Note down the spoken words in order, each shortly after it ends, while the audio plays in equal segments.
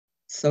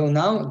So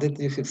now that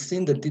you have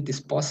seen that it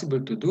is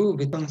possible to do,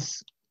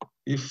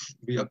 if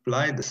we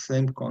apply the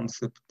same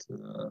concept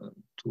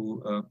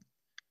to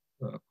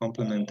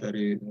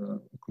complementary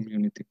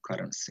community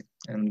currency.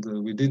 And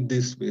we did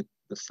this with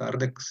the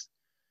Sardex.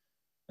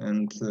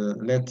 And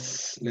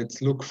let's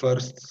look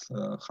first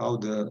how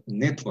the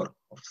network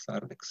of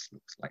Sardex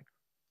looks like.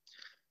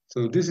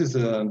 So this is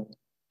a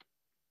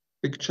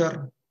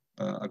picture,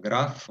 a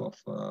graph of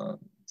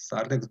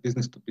Sardex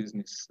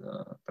business-to-business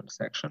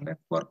transaction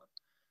network.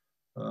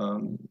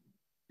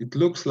 It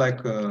looks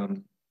like a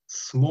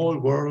small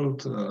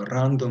world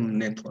random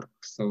network.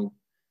 So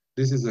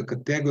this is a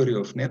category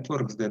of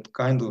networks that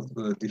kind of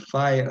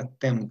defy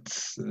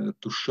attempts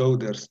to show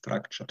their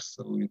structure.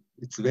 So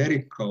it's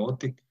very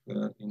chaotic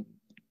in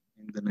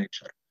the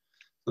nature.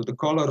 So the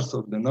colors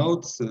of the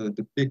nodes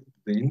depict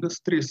the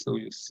industry. So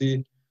you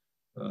see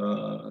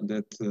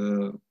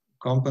that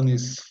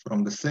companies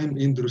from the same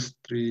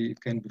industry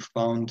can be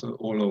found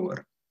all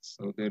over.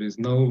 So there is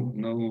no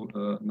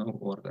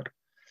order.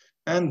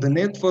 And the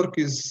network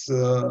is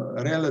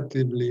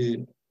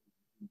relatively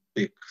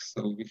big.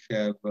 So we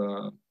have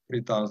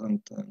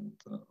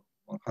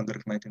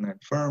 3,199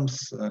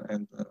 firms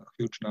and a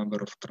huge number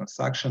of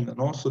transactions.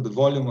 And also the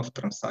volume of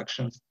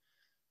transactions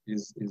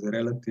is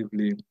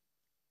relatively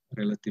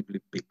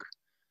big.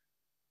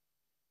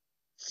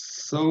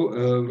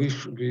 So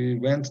we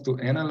went to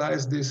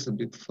analyze this a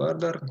bit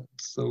further.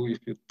 So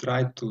if you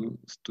try to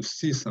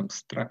see some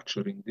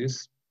structure in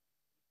this,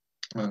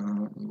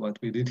 what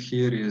we did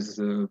here is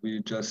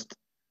we just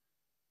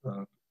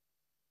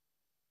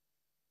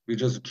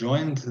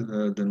joined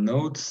the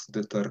nodes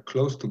that are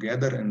close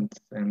together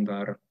and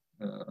are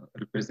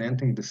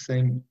representing the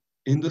same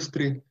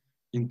industry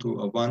into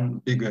one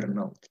bigger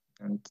node.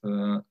 And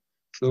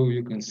so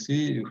you can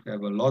see you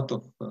have a lot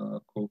of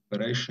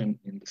cooperation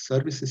in the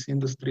services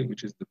industry,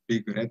 which is the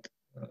big red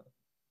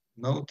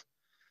node.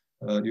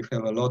 You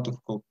have a lot of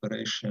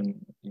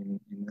cooperation in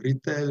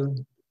retail,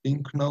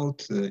 pink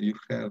node. You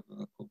have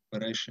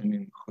cooperation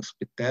in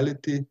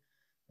hospitality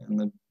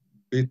and a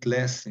bit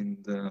less in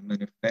the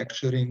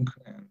manufacturing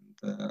and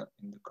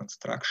in the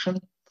construction.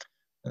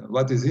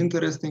 What is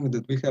interesting is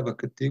that we have a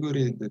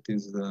category that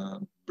is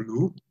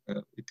blue.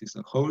 It is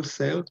a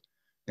wholesale.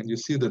 And you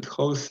see that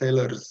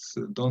wholesalers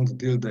don't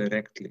deal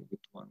directly with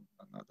one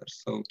another.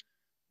 So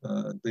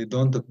they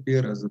don't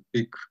appear as a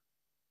big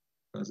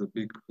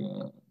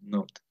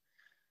node.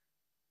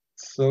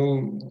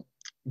 So,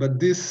 but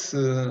this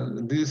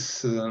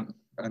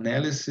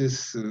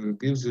analysis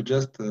gives you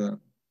just an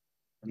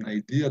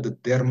idea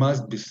that there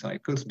must be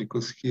cycles,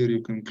 because here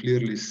you can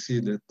clearly see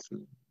that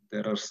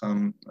there are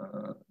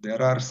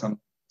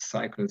some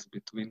cycles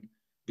between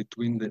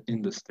the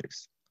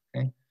industries.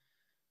 Okay?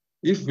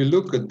 If we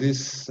look at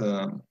this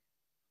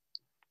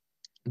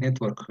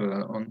network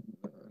on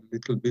a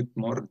little bit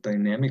more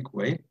dynamic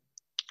way,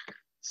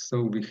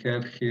 so we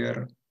have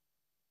here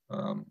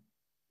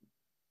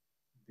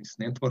this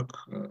network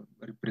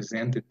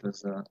represented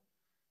as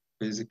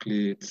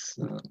basically it's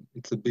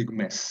a big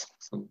mess.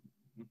 So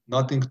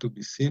nothing to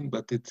be seen,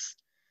 but it's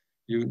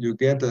you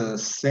get a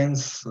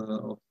sense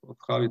of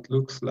how it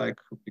looks like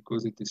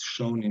because it is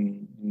shown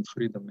in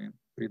three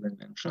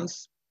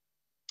dimensions.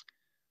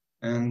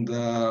 And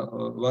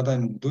what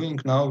I'm doing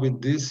now with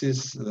this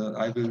is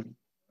I will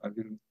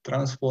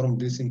transform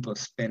this into a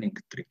spanning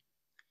tree.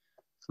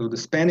 So the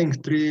spanning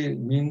tree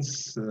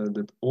means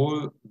that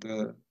all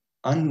the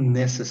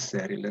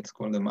unnecessary, let's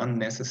call them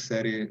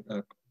unnecessary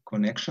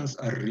connections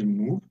are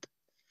removed.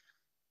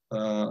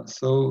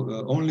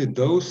 So only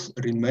those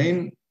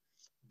remain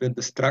that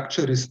the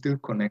structure is still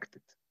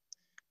connected.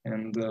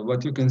 And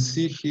what you can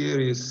see here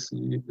is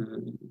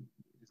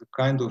a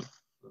kind of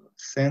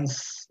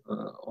sense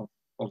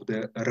of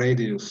the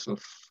radius of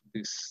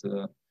this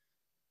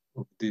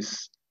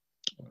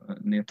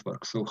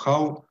network. So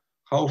how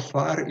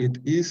far it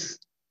is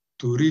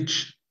to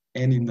reach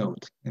any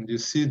node. And you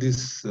see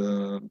these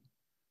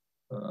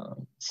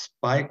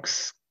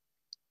spikes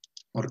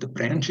or the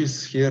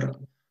branches here.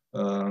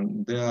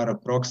 They are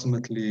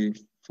approximately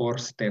 4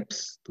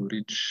 steps to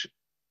reach.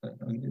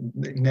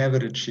 In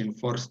average, in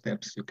 4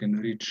 steps, you can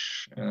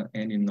reach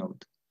any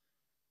node.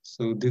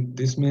 So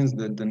this means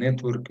that the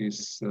network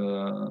is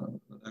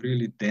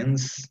really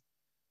dense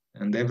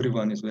and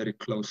everyone is very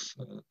close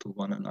to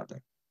one another.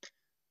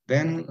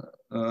 Then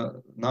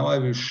now I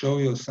will show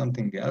you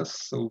something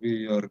else. So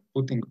we are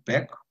putting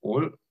back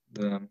all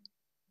the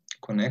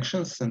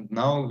connections, and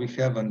now we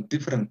have a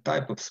different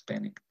type of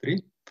spanning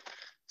tree.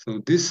 So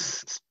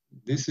this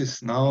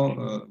is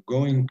now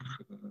going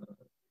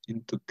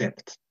into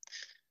depth,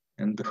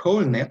 and the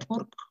whole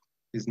network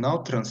is now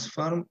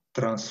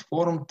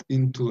transformed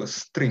into a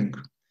string.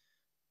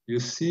 You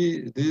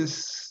see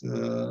this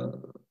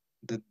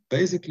that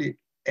basically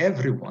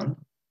every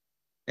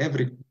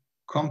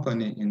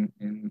company in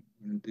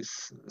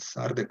this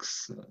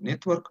Sardex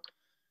network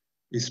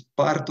is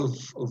part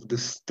of the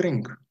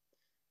string.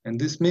 And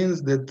this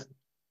means that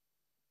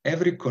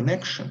every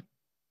connection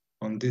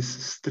on this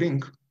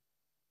string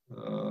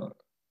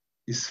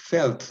is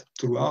felt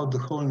throughout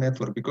the whole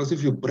network. Because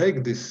if you break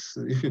this,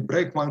 if you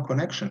break one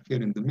connection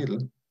here in the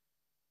middle,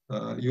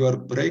 you are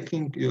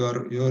breaking, you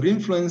are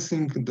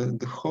influencing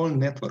the whole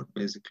network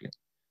basically.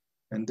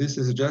 And this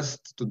is just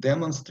to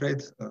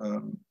demonstrate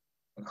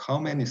how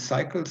many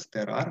cycles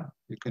there are.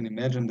 You can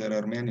imagine there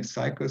are many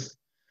cycles.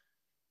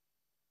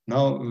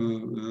 Now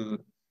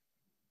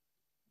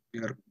we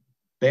are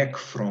back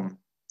from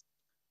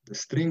the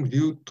string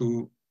view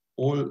to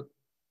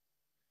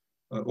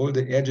all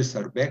the edges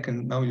are back,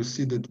 and now you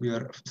see that we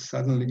are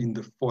suddenly in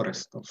the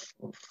forest of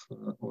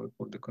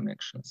all the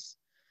connections.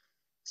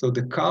 So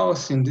the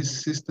chaos in this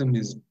system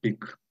is big,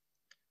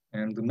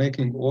 and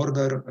making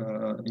order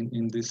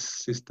in this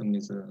system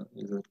is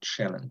a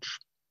challenge.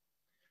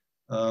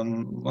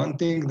 One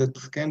thing that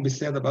can be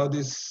said about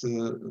this,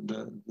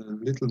 the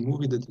little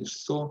movie that you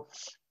saw,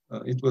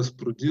 it was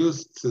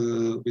produced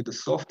with a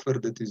software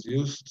that is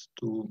used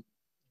to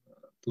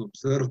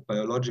observe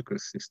biological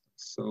systems.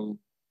 So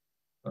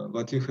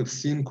what you have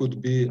seen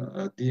could be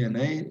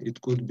DNA, it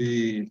could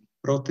be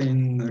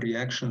protein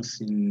reactions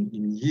in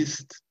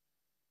yeast.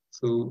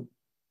 So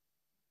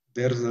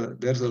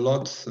there's a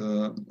lot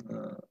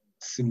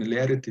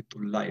similarity to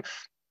life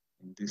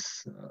in these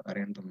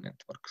random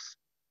networks.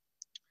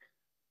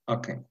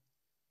 Okay,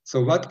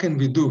 so what can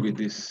we do with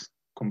this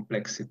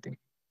complexity?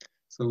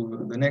 So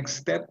the next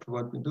step,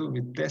 what we do,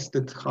 we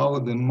tested how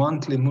the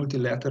monthly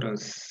multilateral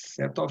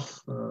set-off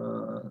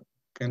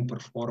can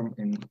perform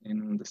in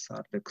the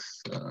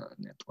Sardex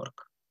network.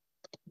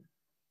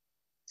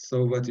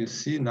 So what you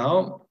see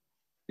now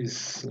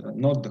is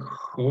not the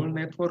whole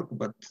network,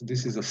 but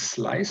this is a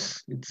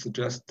slice. It's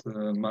just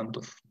the month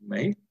of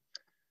May,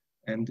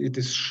 and it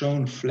is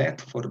shown flat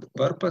for the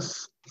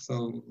purpose.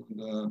 So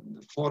the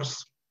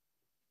force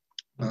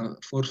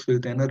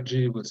field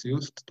energy was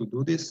used to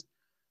do this.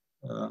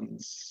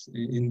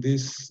 In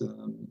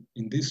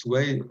this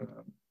way,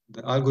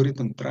 the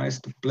algorithm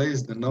tries to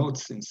place the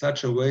nodes in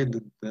such a way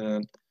that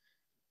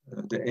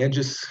the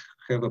edges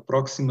have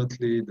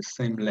approximately the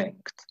same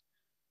length.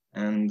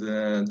 And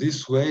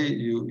this way,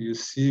 you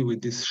see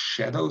with these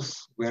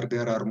shadows, where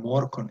there are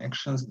more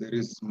connections, there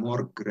is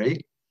more gray.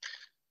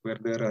 Where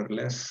there are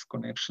less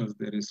connections,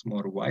 there is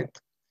more white.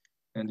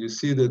 And you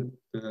see that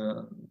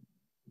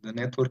the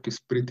network is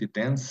pretty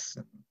dense.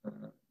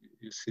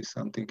 You see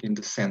something in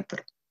the center.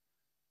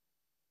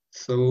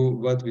 So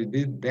what we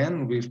did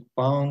then, we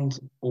found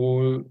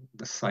all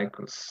the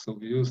cycles. So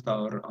we used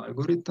our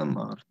algorithm,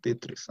 our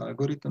Tetris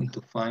algorithm,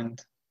 to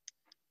find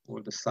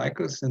all the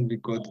cycles, and we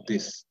got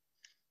this.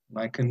 And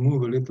I can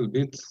move a little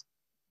bit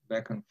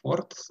back and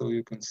forth, so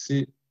you can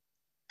see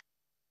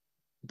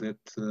that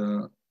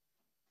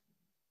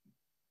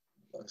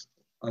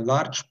a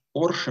large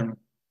portion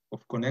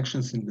of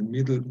connections in the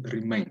middle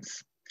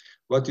remains.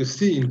 What you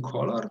see in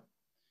color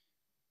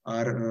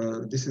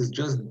are, this is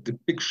just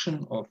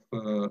depiction of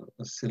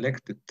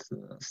selected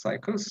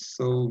cycles.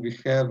 So we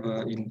have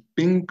in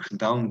pink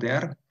down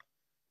there,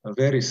 a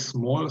very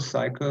small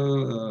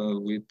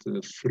cycle with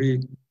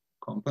 3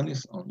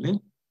 companies only.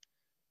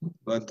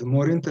 But the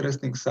more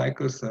interesting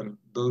cycles are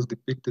those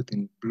depicted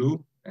in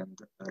blue and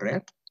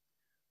red.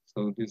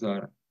 So these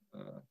are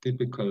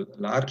typical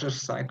larger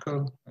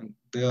cycle, and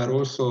they are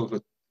also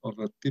of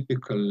a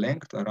typical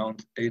length,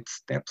 around 8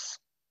 steps.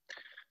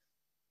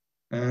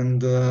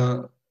 And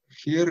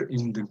here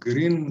in the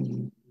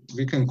green,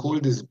 we can call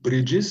these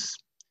bridges.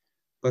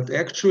 But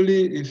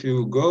actually, if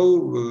you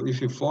go, if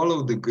you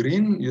follow the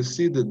green, you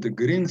see that the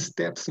green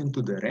steps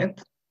into the red.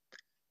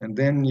 And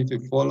then if you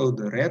follow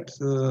the red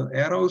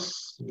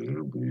arrows,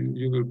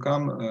 you will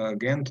come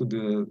again to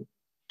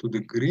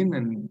the green,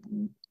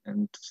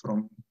 and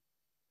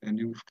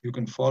you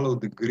can follow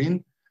the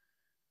green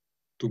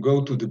to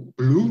go to the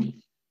blue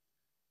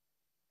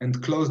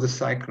and close the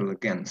cycle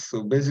again.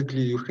 So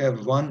basically you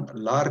have one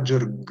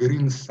larger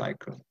green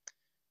cycle.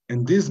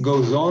 And this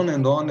goes on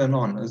and on and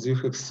on, as you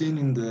have seen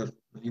in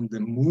the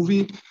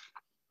movie,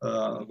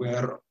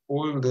 where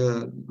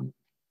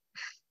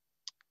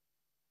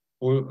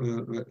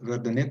where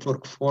the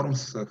network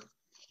forms a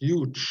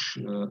huge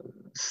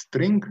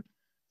string.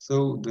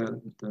 So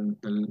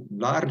the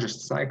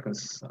largest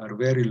cycles are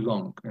very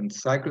long, and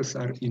cycles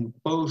are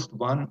imposed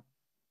one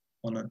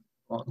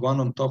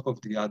on top of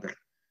the other.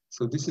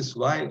 So this is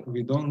why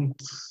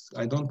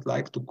I don't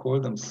like to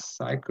call them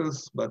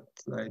cycles, but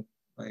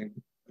I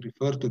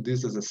refer to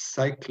this as a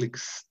cyclic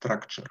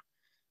structure,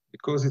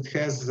 because it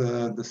has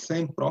the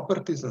same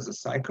properties as a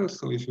cycle.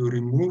 So if you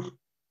remove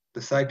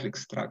the cyclic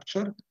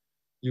structure,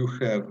 you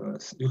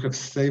have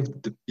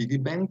saved the piggy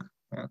bank,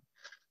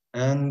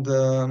 and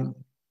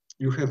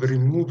you have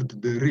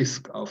removed the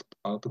risk out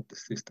of the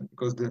system,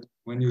 because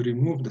when you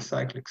remove the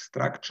cyclic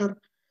structure,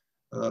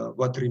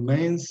 what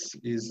remains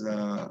is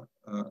an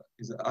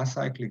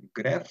acyclic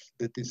graph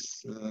that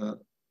is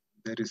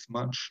there is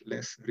much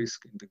less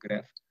risk in the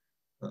graph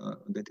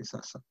that is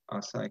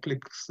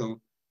acyclic. So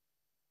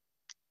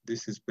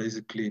this is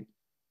basically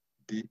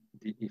the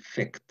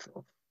effect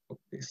of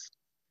this.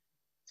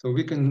 So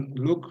we can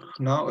look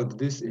now at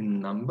this in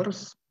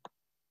numbers.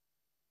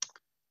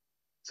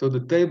 So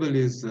the table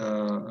is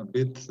a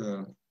bit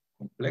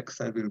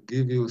complex. I will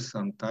give you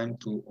some time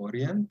to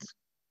orient.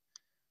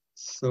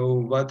 So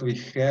what we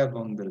have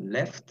on the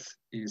left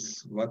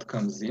is what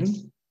comes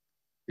in.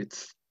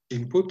 It's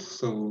input,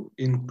 so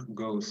in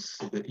goes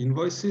the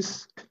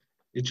invoices.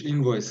 Each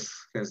invoice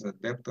has a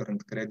debtor and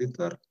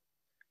creditor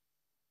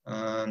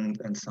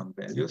and some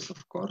values,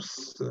 of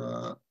course.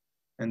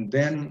 And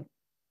then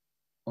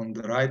on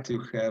the right,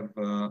 you have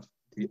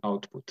the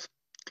output.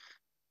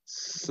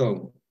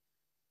 So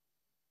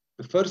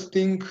the first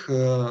thing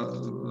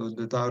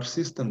that our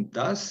system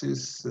does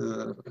is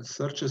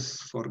searches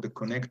for the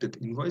connected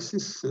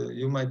invoices.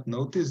 You might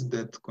notice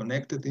that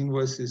connected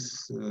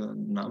invoices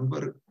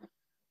number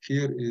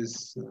here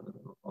is,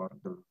 or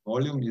the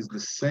volume is the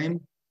same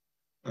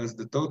as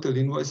the total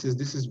invoices.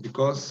 This is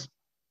because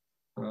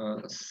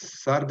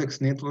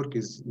Sardex network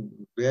is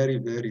very,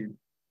 very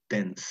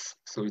dense.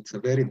 So it's a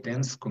very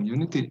dense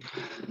community.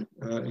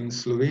 In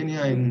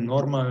Slovenia, in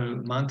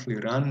normal monthly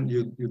run,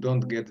 you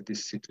don't get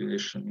this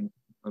situation.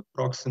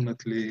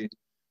 Approximately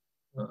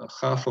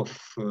half of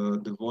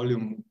the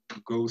volume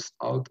goes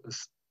out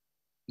as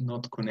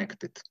not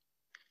connected.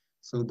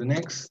 So the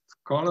next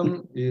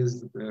column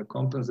is the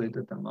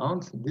compensated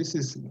amount. This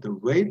is the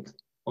weight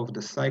of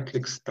the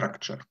cyclic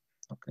structure.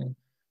 Okay,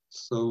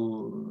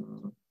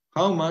 so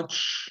how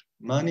much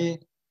money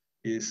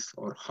is,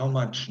 or how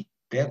much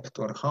debt,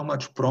 or how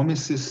much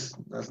promises,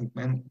 doesn't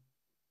matter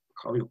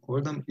how you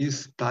call them,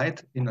 is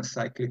tied in a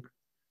cyclic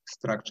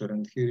structure.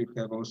 And here you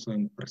have also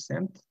in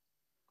percent.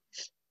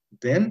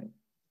 Then,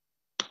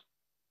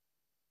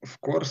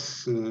 of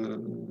course,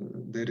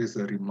 there is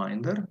a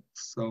reminder.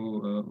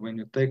 So when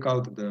you take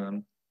out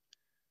the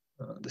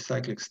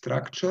cyclic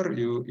structure,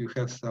 you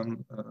have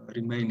some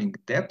remaining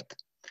debt.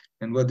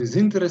 And what is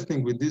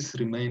interesting with this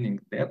remaining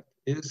debt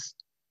is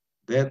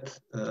that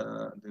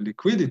the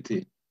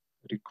liquidity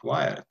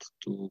required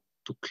to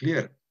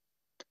clear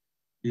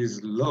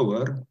is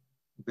lower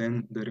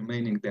than the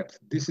remaining debt.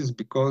 This is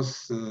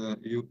because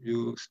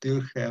you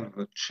still have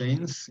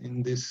chains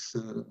in this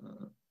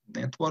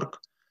network,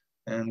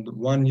 and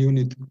one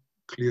unit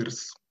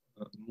clears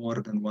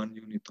more than one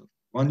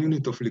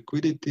unit of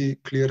liquidity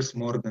clears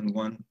more than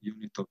one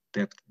unit of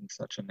debt in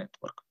such a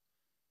network.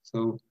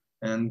 So,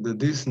 and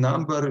this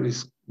number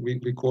is,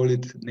 we call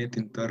it net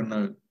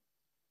internal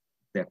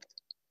debt.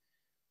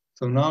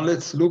 So now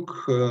let's look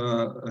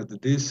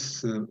at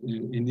this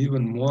in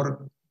even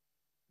more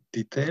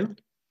detail.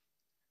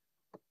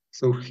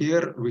 So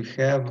here we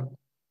have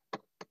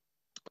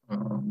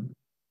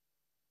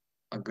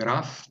a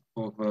graph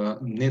of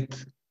net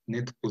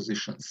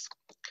positions.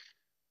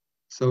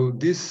 So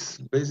this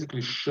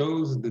basically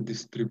shows the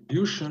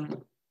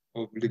distribution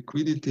of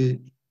liquidity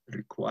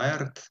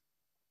required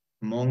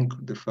among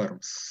the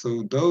firms.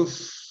 So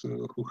those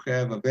who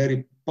have a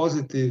very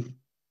positive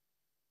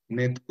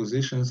net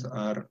positions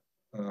are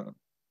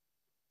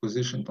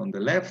positioned on the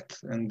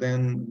left, and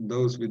then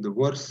those with the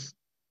worst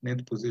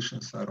net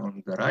positions are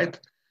on the right.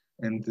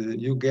 And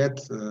you get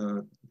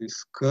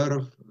this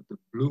curve, the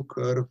blue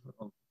curve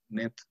of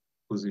net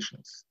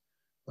positions.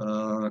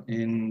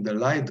 In the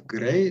light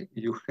gray,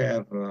 you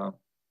have the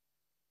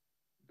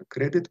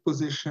credit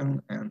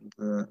position, and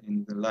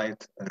in the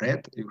light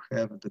red, you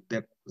have the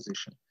debt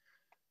position.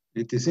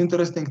 It is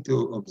interesting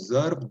to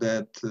observe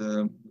that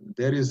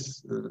there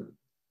is,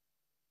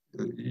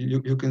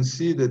 you can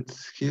see that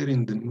here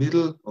in the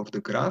middle of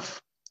the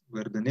graph,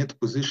 where the net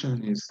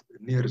position is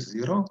near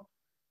zero,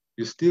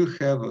 you still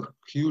have a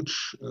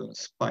huge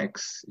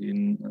spikes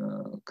in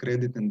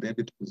credit and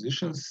debit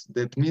positions.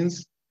 That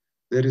means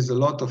there is a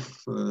lot of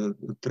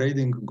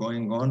trading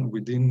going on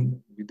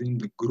within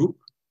the group.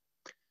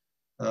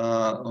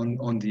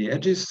 On the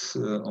edges,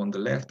 on the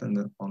left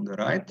and on the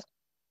right,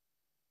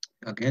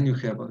 again, you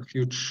have a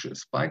huge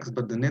spikes,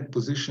 but the net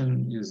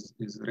position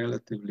is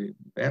relatively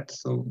bad.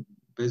 So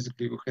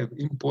basically you have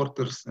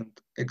importers and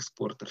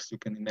exporters. You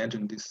can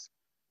imagine this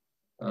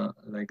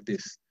like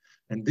this.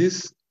 And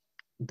this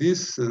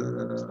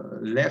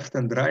left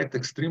and right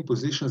extreme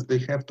positions, they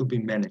have to be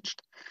managed.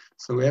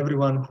 So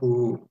everyone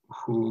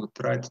who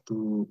tried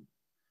to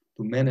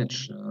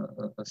manage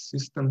a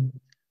system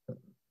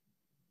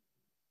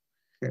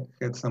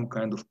had some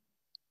kind of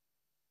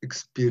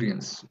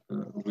experience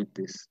with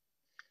this.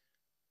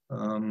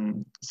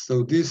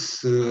 So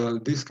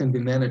this can be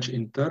managed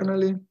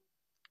internally,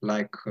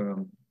 like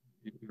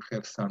you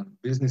have some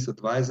business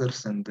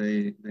advisors, and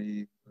they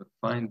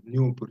find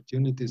new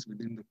opportunities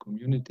within the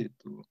community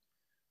to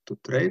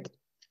trade.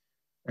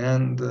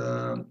 And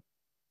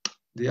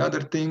the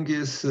other thing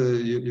is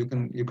you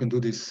can do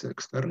this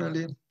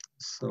externally,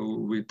 so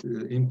with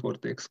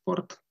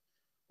import-export,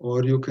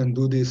 or you can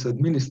do this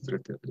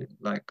administratively,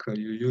 like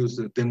you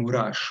use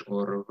demurrage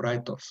or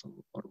write-offs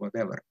or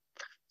whatever.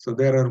 So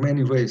there are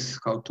many ways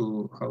how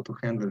to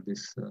handle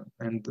this,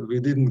 and we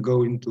didn't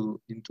go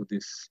into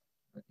this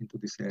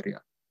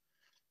area.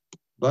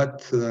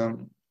 But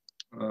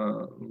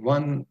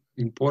one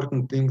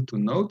important thing to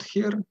note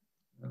here,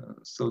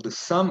 so the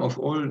sum of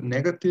all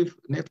negative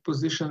net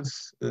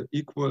positions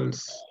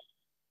equals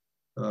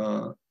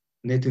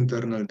net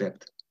internal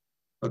debt.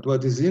 But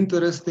what is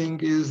interesting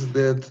is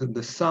that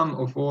the sum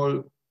of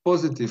all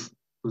positive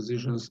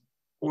positions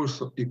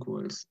also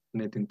equals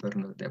net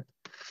internal debt.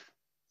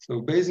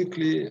 So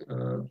basically,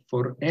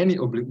 for any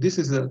this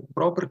is a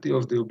property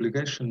of the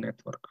obligation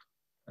network,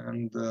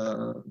 and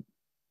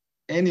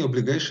any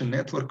obligation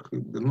network,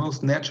 the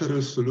most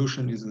natural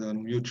solution is the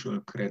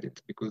mutual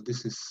credit, because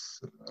this is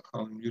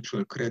how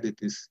mutual credit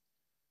is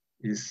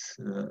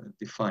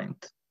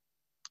defined.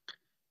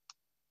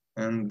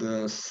 And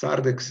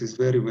Sardex is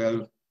very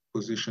well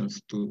positioned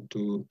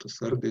to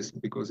serve this,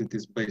 because it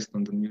is based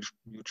on the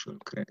mutual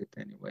credit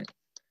anyway.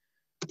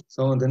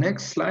 So on the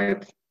next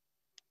slide,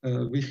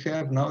 we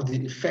have now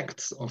the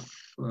effects of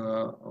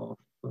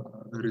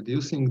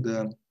reducing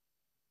the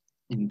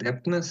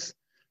indebtedness.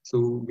 So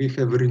we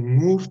have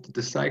removed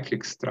the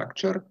cyclic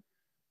structure,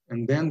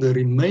 and then the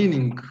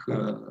remaining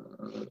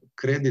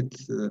credit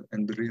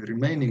and the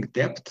remaining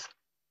debt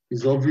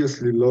is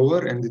obviously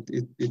lower, and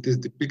it is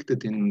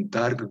depicted in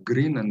dark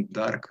green and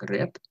dark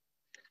red.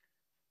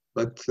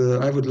 But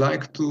I would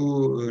like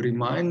to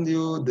remind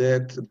you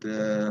that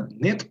the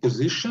net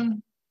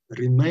position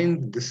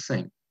remained the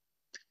same,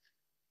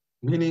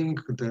 meaning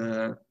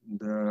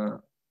the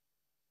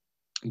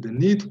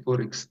need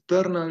for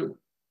external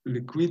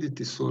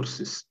liquidity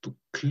sources to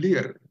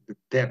clear the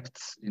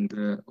debts in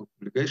the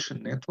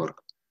obligation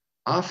network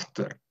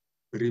after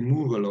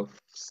removal of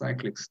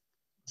cyclic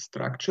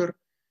structure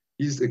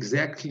is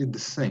exactly the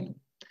same.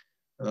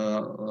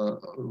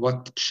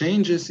 What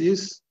changes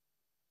is,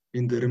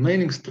 in the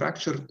remaining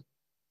structure,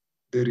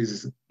 there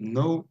is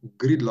no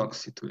gridlock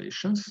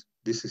situations.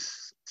 This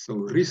is, so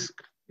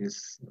risk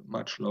is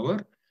much lower,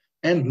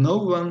 and no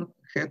one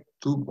had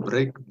to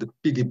break the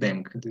piggy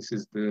bank. This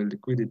is the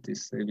liquidity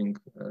saving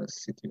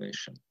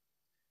situation.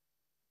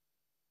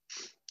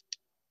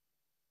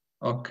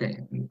 Okay,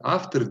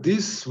 after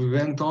this, we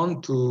went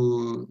on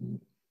to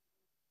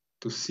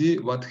see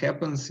what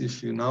happens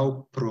if you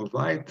now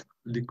provide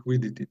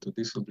liquidity to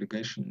this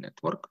obligation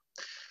network.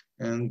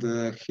 And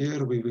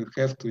here we will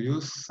have to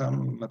use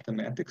some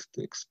mathematics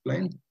to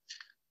explain.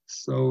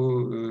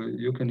 So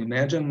you can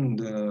imagine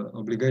the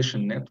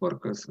obligation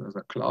network as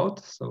a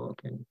cloud. So,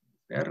 okay,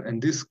 there, and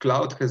this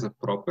cloud has a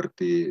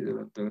property.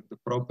 The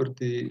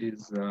property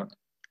is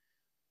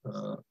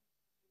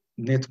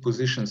net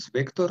positions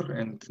vector,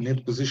 and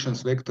net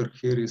positions vector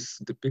here is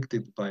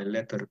depicted by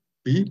letter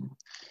B.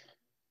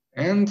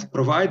 And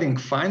providing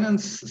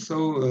finance,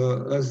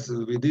 so as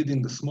we did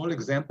in the small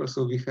example,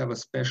 so we have a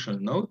special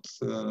node,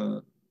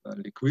 a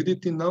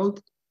liquidity node.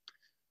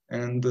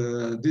 And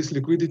this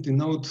liquidity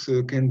node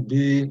can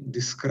be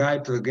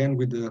described again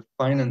with the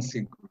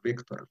financing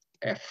vector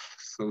F.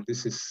 So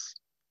this is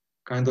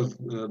kind of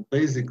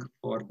basic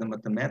for the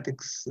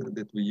mathematics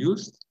that we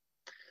used.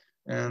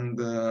 And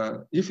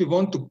if you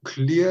want to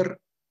clear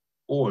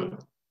all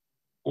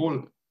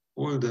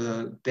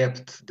the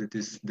debt that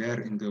is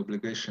there in the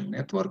obligation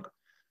network,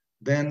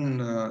 then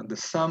the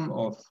sum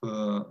of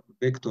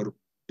vector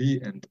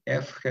B and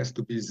F has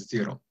to be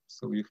 0.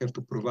 So you have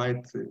to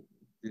provide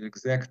the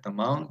exact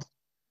amount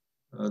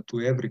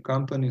to every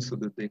company so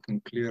that they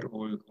can clear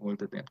all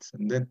the debts.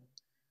 And then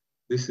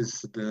this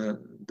is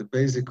the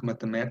basic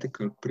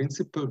mathematical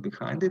principle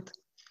behind it.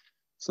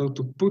 So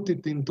to put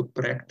it into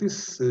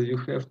practice, you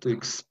have to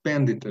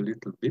expand it a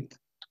little bit.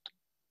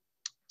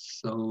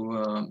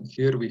 So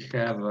here we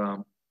have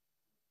a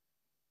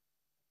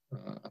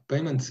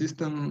payment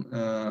system,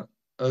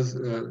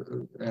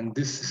 and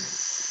this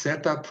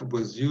setup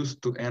was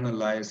used to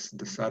analyze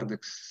the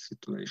Sardex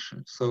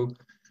situation. So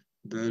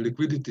the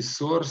liquidity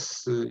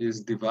source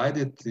is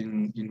divided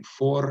in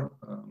 4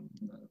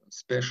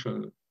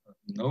 special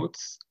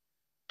nodes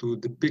to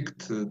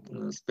depict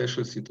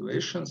special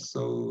situations.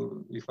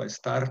 So if I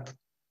start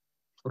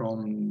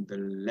from the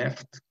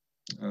left,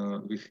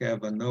 we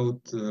have a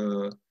node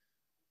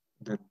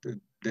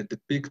that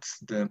depicts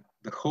the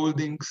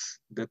holdings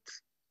that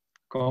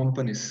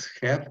companies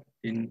have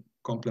in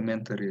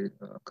complementary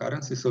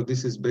currency. So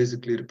this is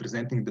basically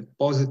representing the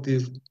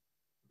positive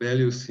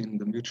values in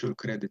the mutual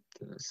credit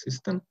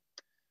system.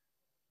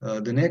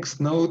 The next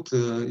node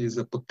is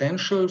a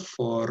potential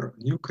for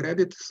new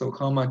credit. So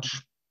how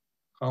much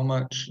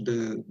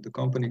the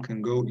company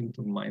can go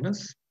into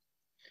minus.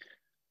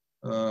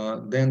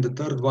 Then the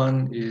third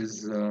one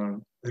is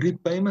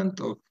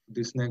repayment of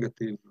this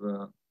negative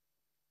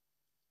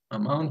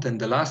amount, and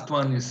the last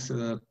one is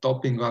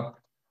topping up.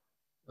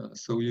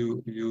 So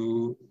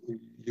you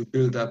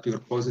build up your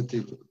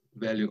positive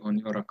value on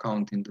your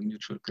account in the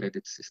mutual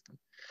credit system.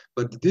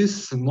 But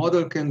this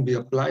model can be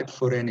applied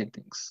for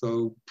anything.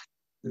 So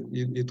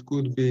it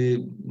could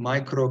be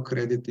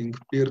microcrediting,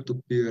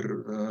 peer-to-peer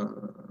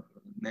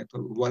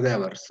network,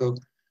 whatever. So,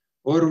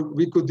 or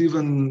we could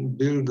even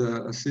build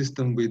a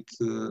system with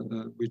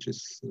which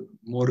is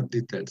more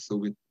detailed, so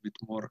with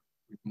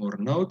more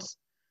nodes.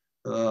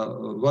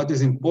 What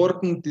is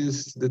important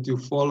is that you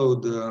follow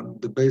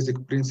the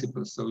basic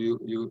principles. So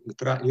you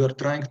are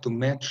trying to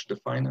match the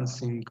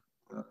financing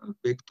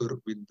vector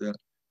with the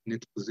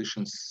net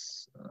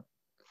positions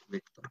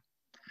vector.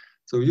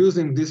 So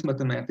using this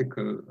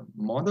mathematical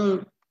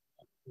model,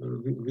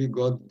 we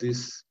got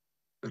these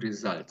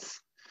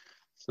results.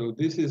 So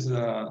this is,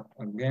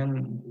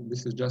 again,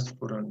 this is just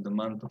for the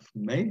month of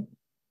May.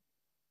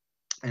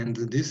 And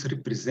this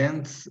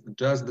represents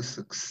just the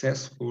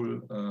successful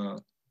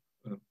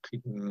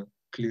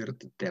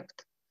cleared debt.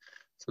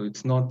 So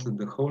it's not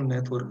the whole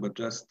network, but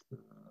just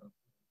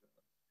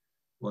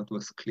what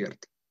was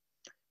cleared.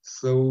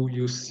 So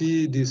you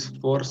see these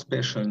 4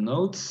 special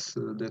nodes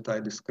that I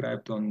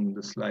described on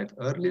the slide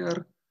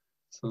earlier.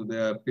 So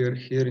they appear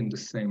here in the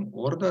same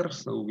order.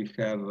 So we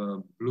have a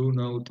blue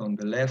node on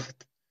the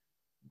left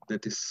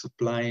that is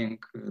supplying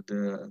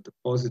the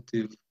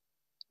positive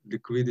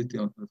liquidity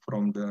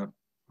from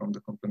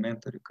the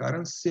complementary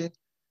currency.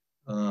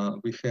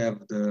 We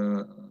have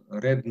the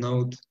red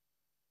node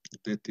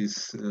that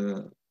is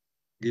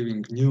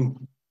giving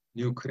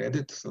new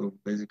credit. So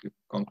basically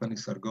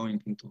companies are going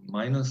into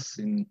minus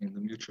in the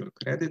mutual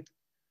credit.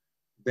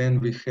 Then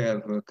we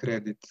have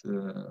credit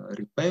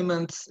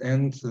repayments,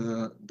 and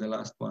the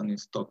last one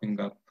is topping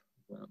up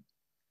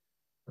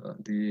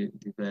the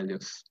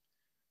values.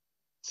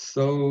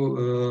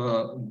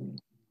 So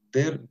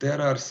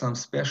there are some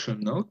special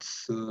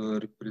nodes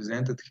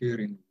represented here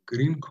in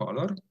green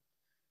color.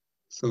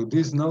 So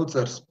these nodes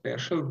are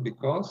special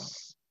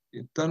because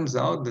it turns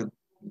out that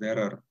there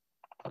are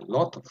a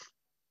lot of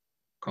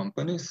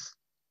companies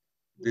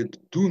that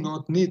do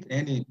not need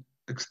any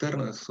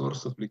external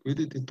source of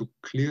liquidity to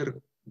clear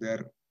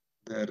their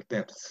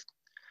debts.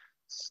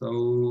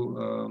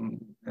 So,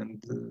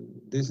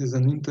 this is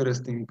an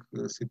interesting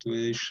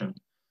situation.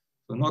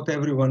 So not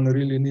everyone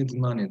really needs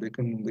money. They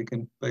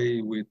can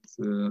pay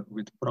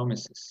with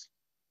promises.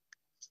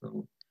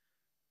 So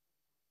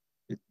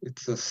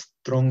it's a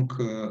strong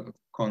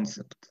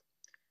concept.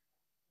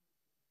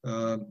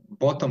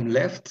 Bottom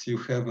left, you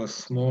have a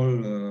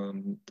small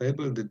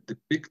table that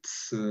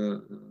depicts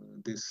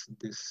this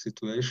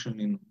situation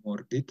in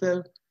more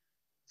detail.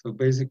 So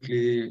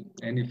basically,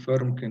 any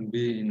firm can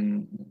be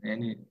in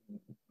any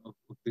of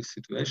this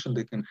situation.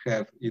 They can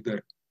have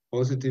either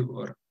positive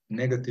or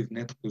negative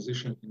net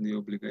position in the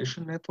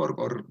obligation network,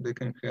 or they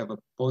can have a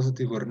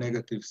positive or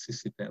negative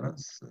CC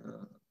balance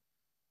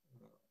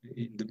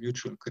in the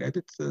mutual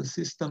credit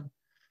system.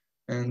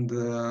 And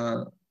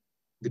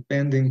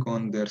depending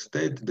on their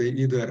state, they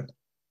either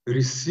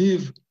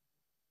receive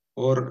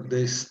or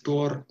they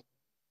store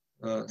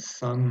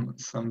some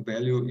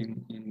value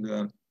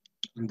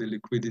in the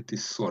liquidity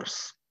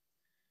source.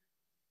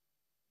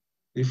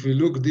 If we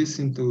look this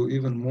into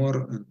even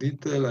more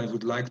detail, I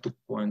would like to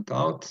point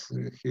out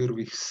here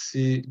we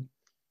see,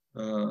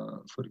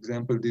 for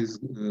example, these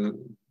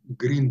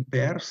green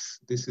pairs.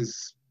 This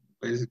is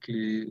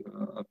basically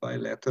a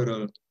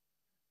bilateral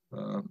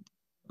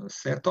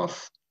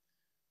set-off.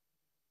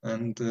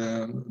 And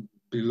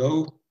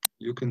below,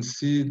 you can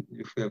see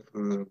you have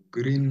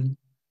green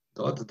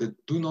dots that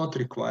do not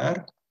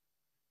require,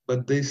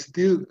 but they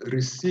still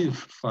receive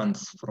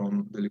funds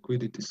from the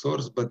liquidity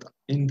source, but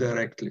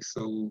indirectly.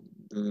 So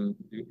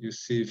you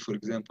see, for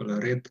example, a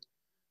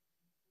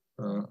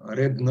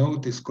red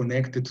node is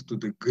connected to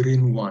the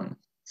green one.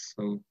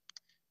 So,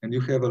 and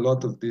you have a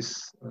lot of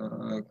these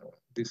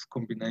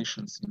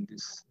combinations in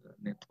this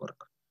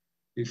network.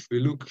 If we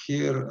look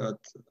here at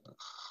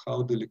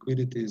how the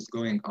liquidity is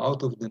going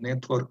out of the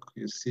network,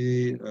 you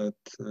see at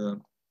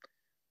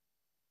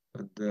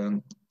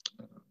the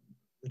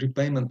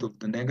repayment of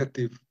the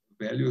negative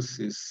values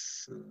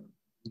is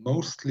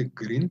mostly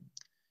green.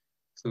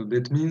 So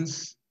that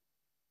means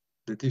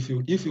that if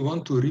you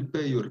want to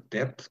repay your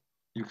debt,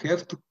 you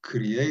have to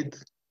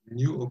create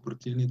new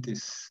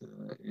opportunities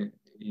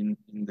in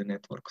the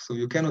network. So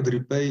you cannot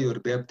repay your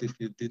debt if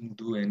you didn't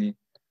do any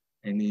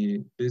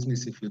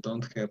business, if you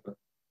don't have a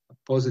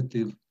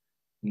positive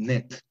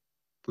net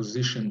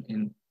position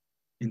in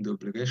the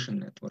obligation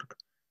network.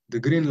 The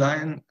green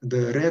line,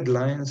 the red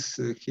lines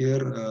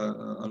here,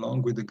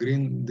 along with the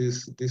green,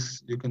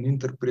 this you can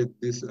interpret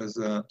this as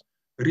a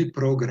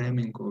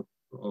reprogramming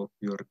of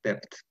your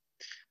debt.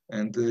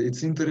 And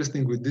it's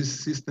interesting with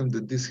this system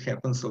that this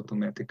happens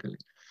automatically.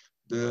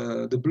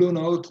 The blue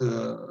node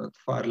at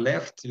far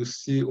left, you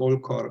see all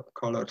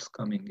colors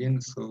coming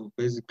in. So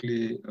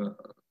basically,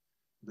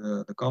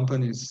 the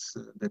companies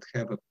that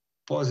have a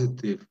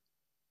positive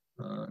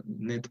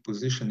net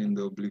position in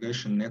the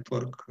obligation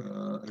network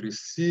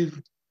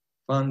receive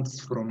funds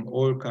from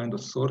all kinds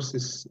of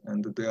sources,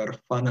 and they are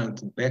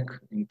funneled back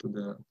into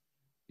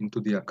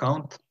the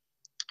account.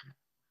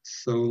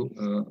 So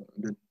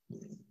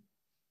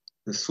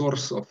the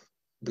source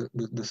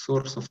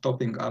of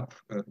topping up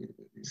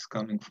is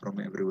coming from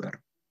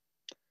everywhere.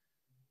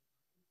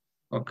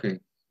 Okay,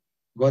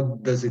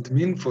 what does it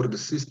mean for the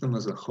system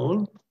as a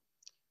whole?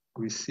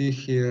 We see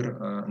here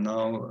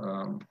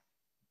now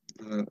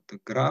the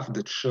graph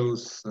that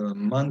shows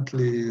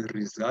monthly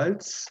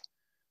results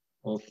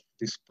of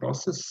this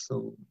process.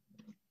 So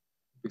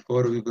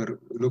before we were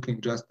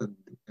looking just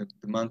at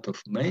the month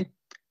of May.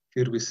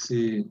 Here we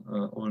see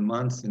all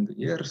months in the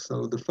year.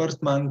 So the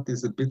first month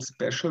is a bit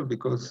special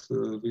because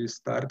we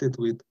started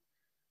with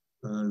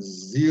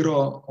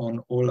zero on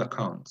all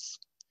accounts.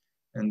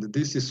 And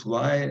this is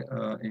why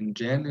in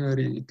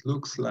January it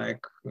looks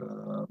like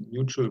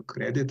mutual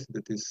credit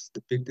that is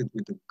depicted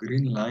with the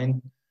green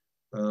line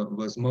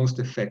was most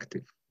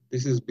effective.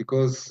 This is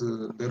because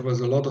there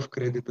was a lot of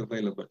credit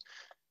available.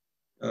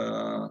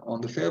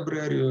 On the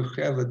February, you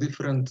have a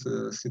different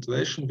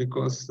situation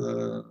because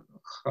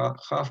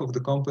half of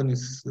the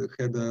companies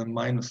had a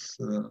minus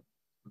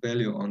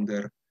value on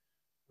their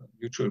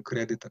mutual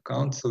credit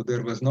account. So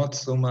there was not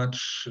so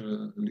much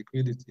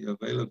liquidity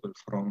available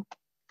from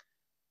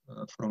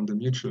the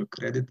mutual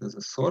credit as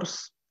a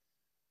source.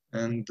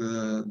 And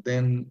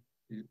then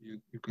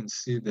you can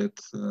see that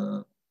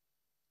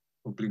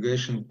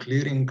obligation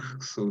clearing,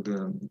 so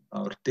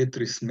our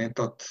Tetris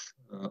method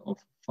of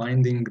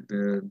finding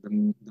the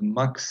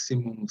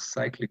maximum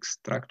cyclic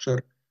structure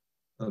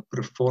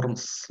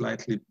performs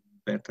slightly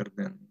better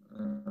than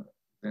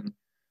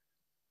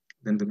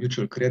the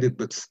mutual credit,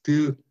 but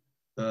still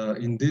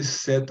in this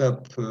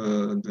setup,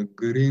 the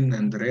green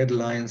and red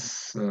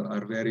lines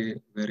are very,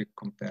 very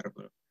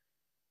comparable.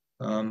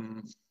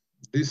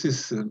 This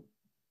is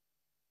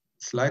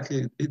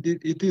slightly,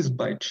 it is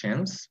by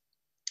chance,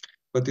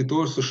 but it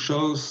also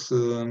shows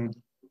that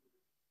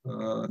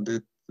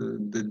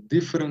the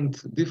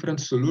different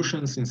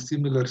solutions in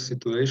similar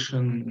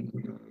situation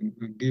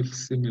give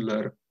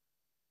similar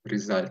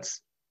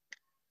results.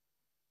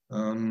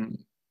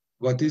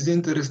 What is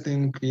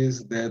interesting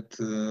is that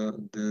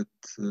the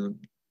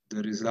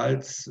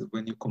results,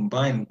 when you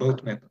combine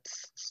both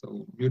methods,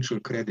 so mutual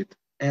credit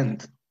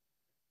and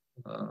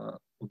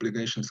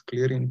obligations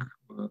clearing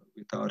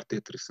with our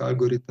Tetris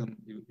algorithm,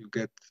 you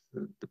get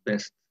the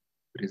best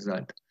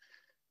result.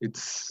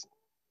 It's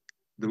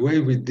the way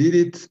we did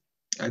it.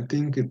 I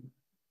think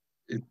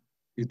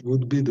it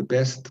would be the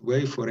best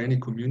way for any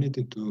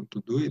community to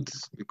do it,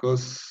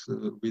 because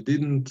we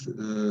didn't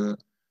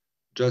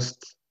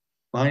just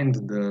find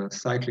the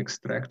cyclic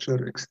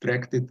structure,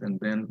 extract it, and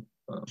then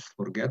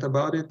forget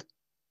about it.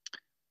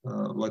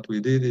 What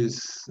we did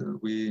is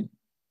we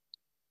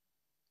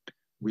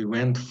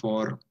went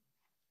for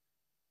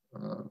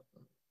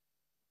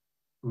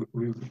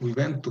we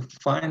went to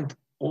find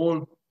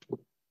all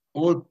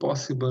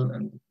possible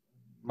and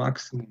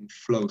maximum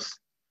flows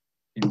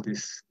in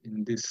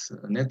this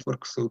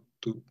network, so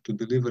to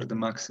deliver the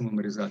maximum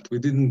result. We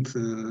didn't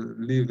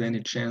leave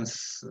any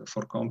chance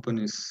for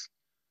companies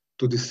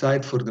to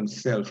decide for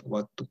themselves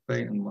what to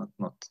pay and what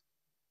not.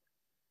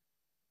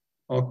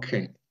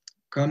 Okay,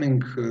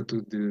 coming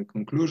to the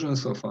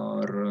conclusions of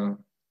our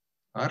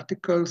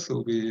article.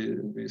 So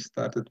we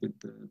started with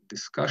the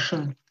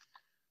discussion,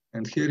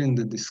 and here in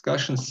the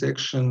discussion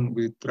section,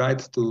 we tried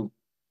to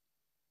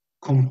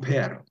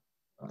compare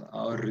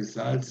our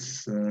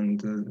results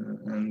and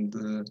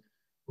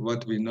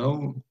what we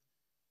know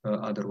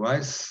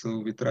otherwise. So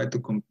we try to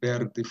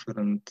compare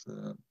different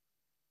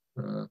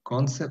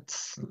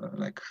concepts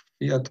like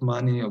fiat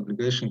money,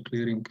 obligation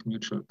clearing,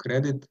 mutual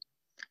credit.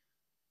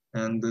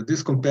 And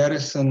this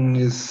comparison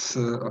is,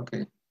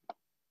 okay,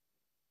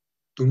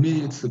 to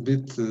me it's a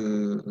bit,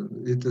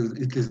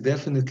 it is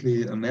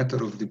definitely a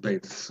matter of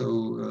debate.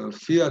 So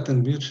fiat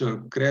and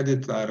mutual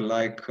credit are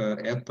like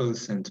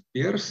apples and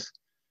pears.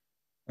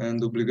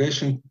 And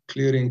obligation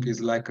clearing is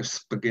like a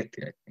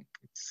spaghetti, I think.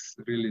 It's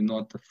really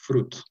not a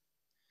fruit.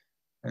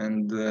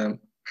 And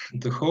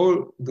the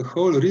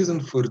whole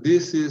reason for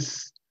this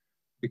is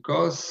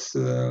because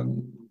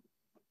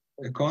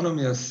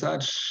economy as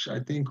such, I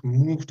think,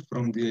 moved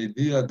from the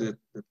idea that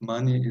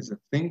money is a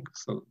thing.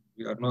 So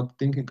we are not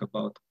thinking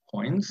about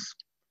coins,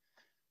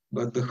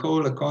 but the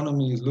whole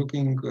economy is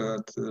looking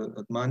at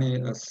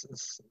money as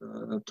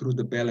through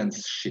the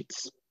balance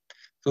sheets.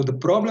 So the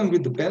problem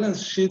with the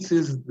balance sheets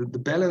is that the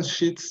balance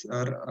sheets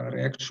are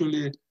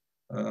actually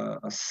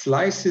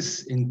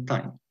slices in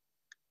time.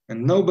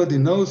 And nobody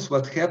knows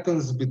what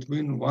happens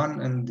between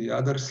one and the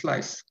other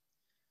slice.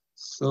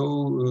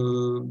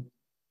 So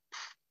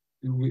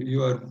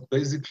you are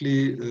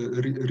basically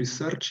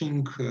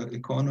researching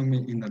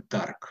economy in a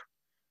dark.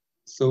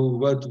 So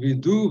what we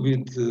do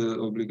with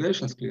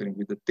obligations clearing,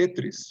 with the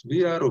Tetris,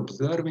 we are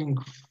observing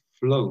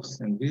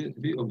flows, and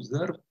we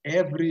observe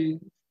every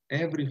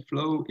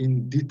flow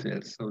in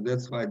detail. So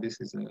that's why this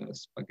is a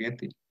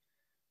spaghetti,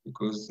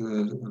 because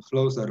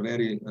flows are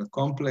very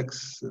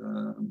complex,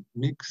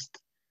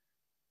 mixed,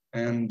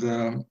 and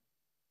the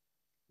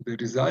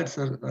results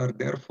are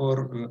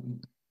therefore.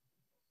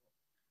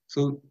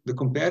 So the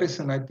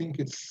comparison, I think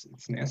it's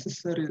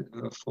necessary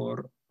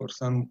for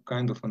some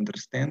kind of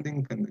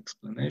understanding and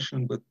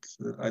explanation, but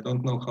I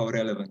don't know how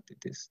relevant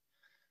it is.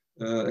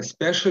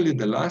 Especially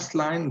the last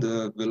line,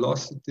 the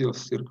velocity of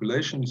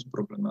circulation is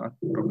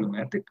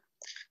problematic.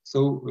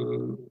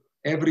 So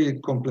every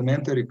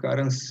complementary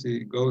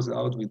currency goes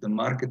out with the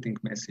marketing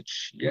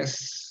message.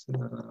 Yes,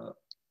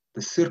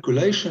 the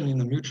circulation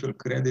in a mutual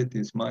credit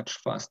is much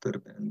faster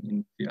than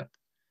in fiat.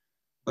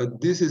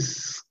 But this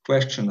is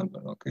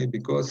questionable, okay?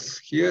 Because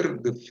here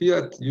the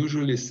fiat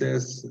usually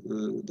says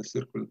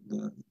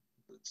the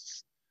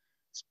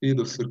speed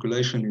of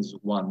circulation is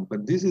 1,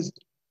 but this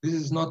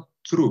is not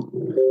true.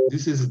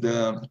 This is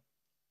the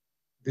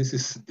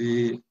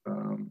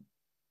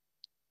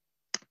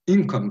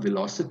income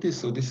velocity.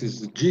 So this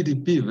is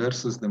GDP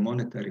versus the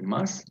monetary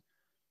mass.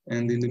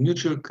 And in the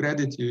mutual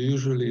credit, you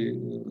usually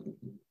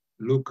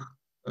look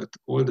at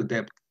all the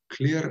debt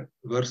clear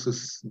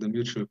versus the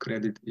mutual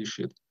credit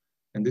issued.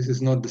 And this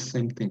is not the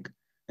same thing.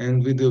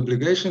 And with the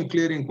obligation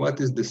clearing, what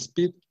is the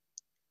speed?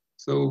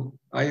 So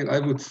I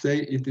would say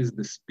it is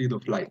the speed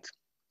of light.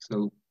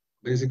 So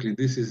basically,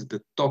 this is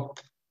the top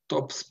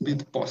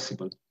speed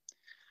possible.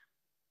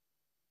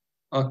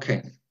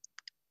 Okay.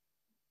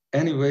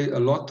 Anyway, a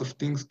lot of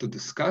things to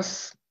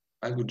discuss.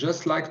 I would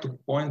just like to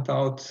point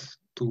out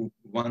to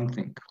one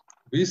thing.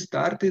 We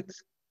started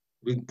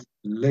with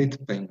late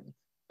payment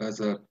as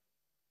a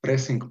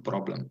pressing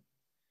problem.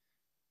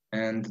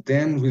 And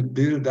then we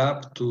build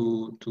up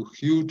to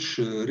huge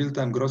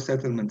real-time gross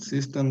settlement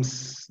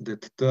systems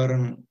that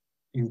turn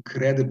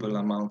incredible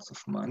amounts of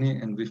money.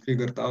 And we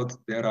figured out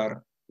there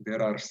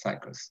are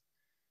cycles.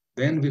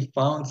 Then we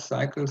found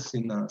cycles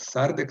in a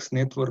Sardex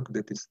network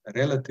that is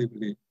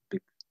relatively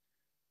big.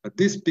 But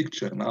this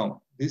picture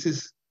now, this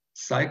is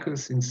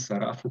cycles in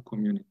Sarafu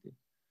community.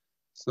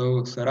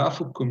 So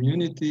Sarafu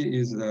community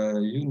is a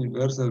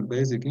universal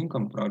basic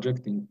income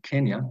project in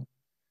Kenya.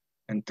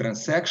 And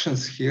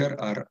transactions here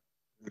are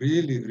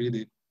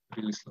really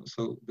slow.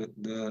 So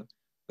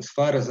as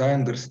far as I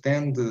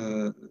understand,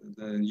 the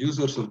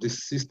users of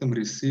this system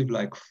receive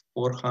like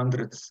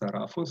 400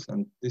 sarafos,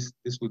 and this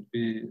would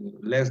be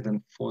less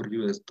than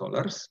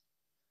 $4.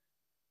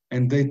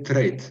 And they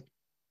trade.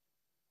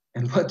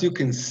 And what you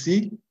can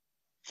see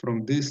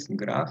from this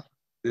graph,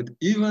 that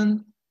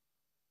even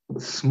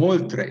small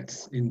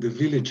trades in the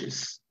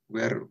villages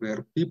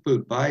where people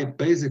buy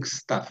basic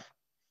stuff,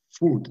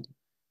 food,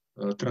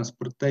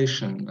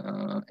 transportation,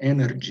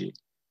 energy,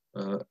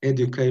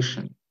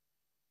 education.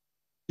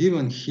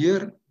 Even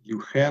here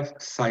you have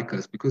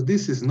cycles, because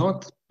this is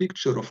not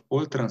picture of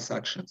all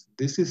transactions.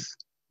 This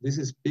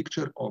is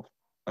picture of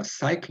a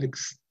cyclic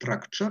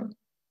structure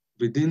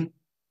within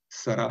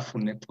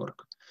Sarafu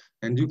network.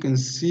 And you can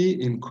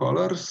see in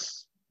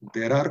colors,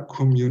 there are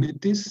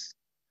communities.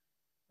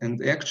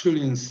 And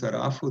actually in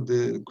Sarafu,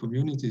 the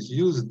communities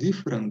use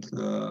different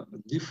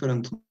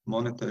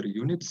monetary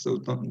units. So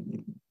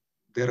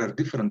there are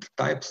different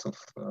types of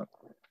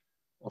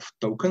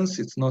tokens.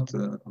 It's not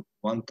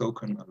one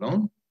token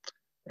alone.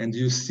 And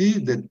you see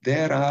that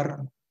there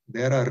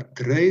are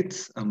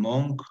trades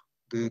among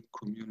the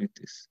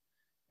communities.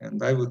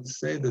 And I would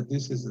say that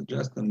this is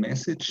just a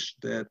message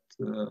that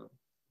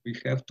we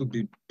have to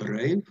be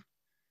brave,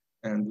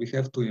 and we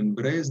have to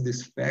embrace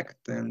this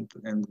fact and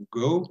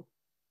go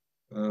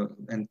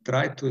and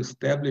try to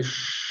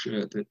establish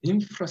the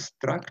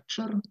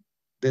infrastructure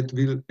that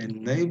will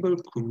enable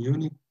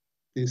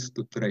communities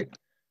to trade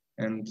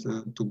and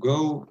to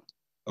go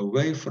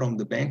away from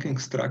the banking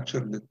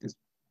structure that is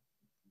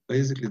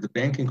basically the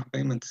banking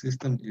payment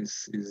system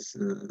is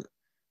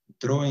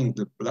drawing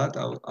the blood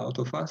out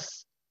of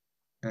us.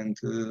 And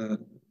the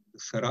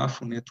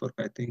Sarafu network,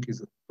 I think,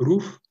 is a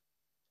proof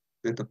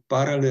that a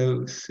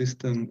parallel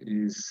system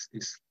is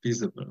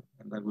feasible.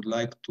 And I would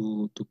like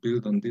to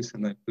build on this,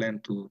 and I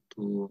plan to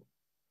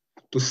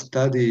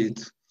study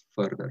it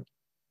further.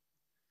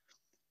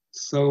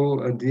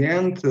 So at the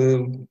end,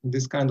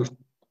 this kind of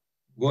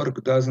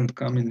work doesn't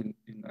come in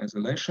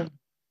isolation.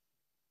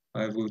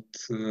 I would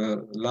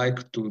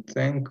like to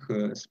thank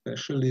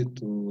especially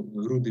to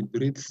Rudi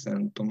Britz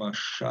and Tomaž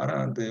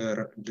Šara. They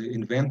are the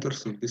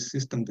inventors of this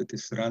system that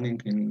is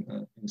running in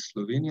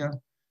Slovenia.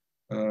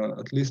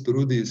 At least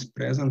Rudi is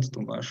present,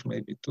 Tomaž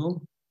maybe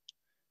too.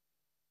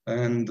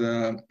 And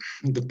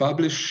the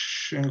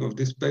publishing of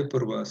this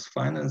paper was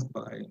financed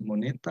by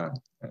Moneta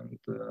and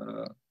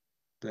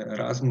the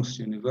Erasmus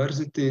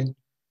University.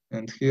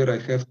 And here I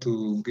have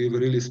to give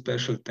really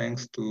special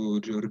thanks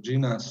to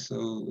Georgina.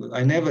 So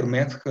I never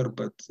met her,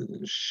 but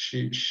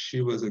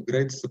she was a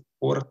great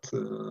support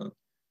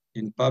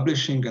in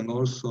publishing and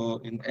also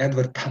in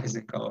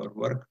advertising our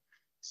work.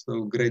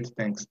 So great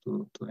thanks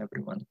to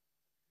everyone.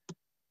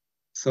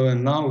 So,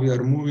 and now we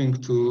are moving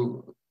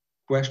to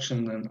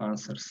questions and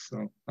answers.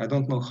 So I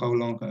don't know how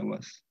long I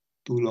was,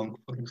 too long,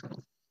 for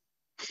example.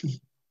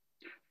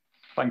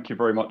 Thank you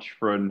very much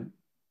for a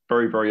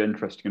very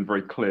interesting and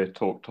very clear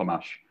talk,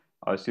 Tomaž.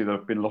 I see there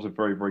have been a lot of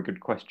very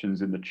good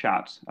questions in the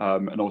chat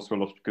and also a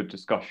lot of good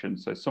discussion.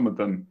 So some of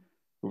them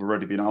have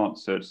already been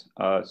answered.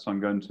 So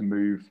I'm going to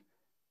move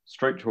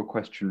straight to a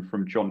question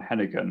from John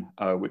Hennigan,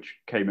 which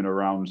came in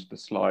around the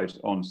slide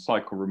on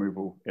cycle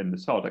removal in the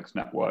Sardex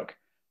network.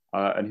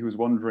 And he was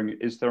wondering,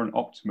 is there an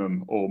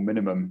optimum or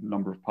minimum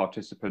number of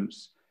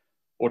participants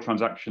or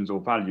transactions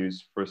or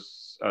values for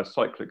a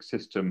cyclic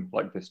system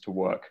like this to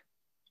work?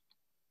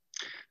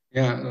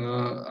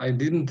 Yeah, I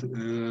didn't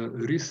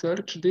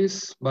research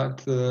this,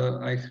 but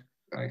I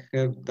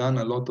have done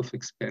a lot of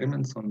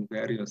experiments on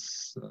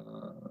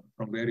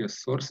from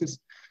various sources,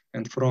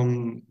 and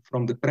from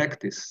the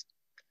practice.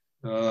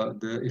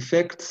 The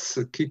effects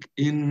kick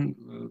in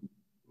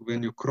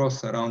when you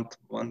cross around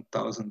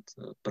 1,000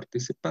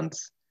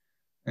 participants.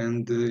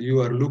 and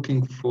you are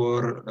looking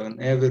for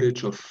an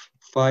average of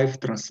 5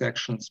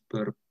 transactions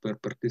per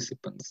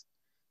participants.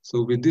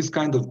 So with this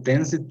kind of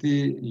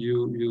density,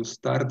 you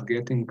start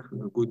getting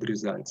good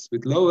results.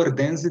 With lower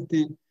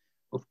density,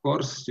 of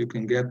course, you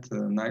can get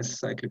nice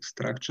cyclic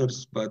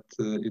structures, but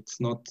it's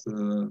not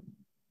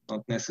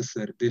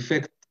necessary. The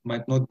effect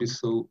might not be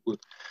so good.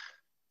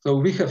 So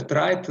we have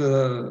tried,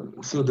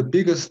 so the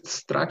biggest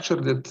structure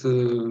that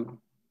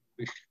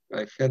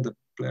I had the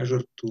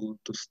pleasure to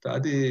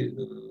study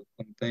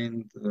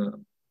contained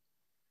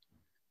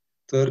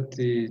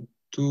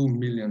 32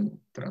 million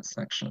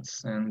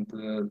transactions. And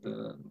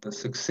the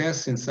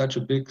success in such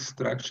a big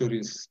structure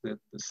is that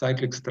the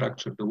cyclic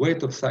structure, the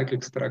weight of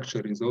cyclic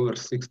structure is over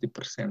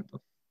 60%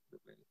 of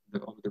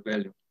the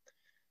value.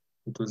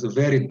 It was a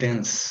very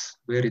dense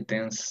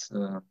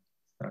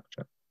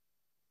structure.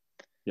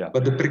 Yeah.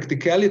 But the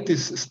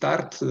practicalities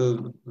start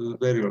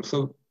very well.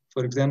 So,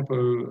 for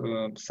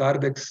example,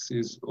 Sardex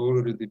is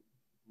already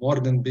more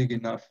than big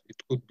enough. It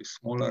could be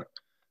smaller.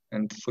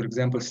 And for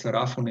example,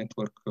 Sarafo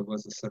network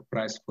was a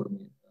surprise for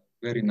me.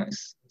 Very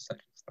nice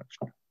cyclic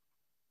structure.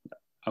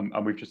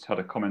 And we've just had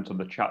a comment on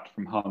the chat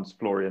from Hans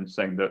Florian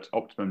saying that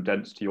optimum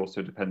density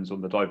also depends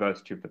on the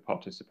diversity of the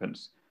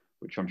participants,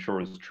 which I'm sure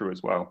is true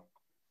as well.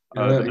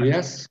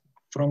 Yes,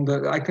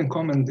 I can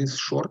comment this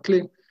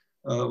shortly.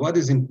 What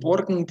is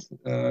important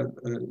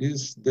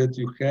is that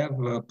you have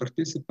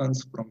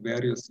participants from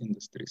various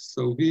industries.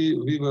 So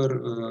we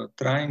were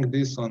trying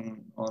this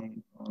on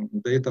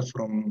data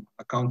from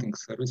accounting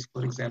service,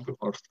 for example,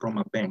 or from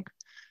a bank.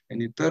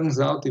 And it turns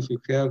out if you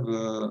have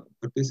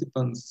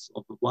participants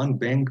of one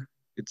bank,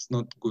 it's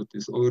not good.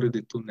 It's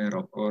already too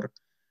narrow. Or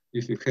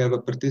if you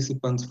have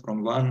participants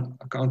from one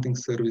accounting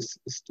service,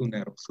 it's too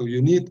narrow. So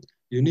you need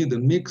a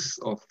mix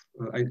of,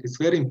 it's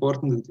very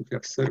important that you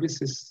have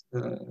services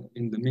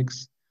in the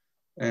mix,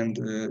 and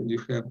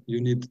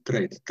you need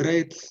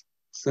trade,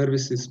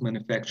 services,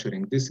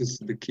 manufacturing. This is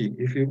the key.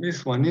 If you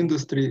miss one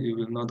industry, you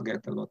will not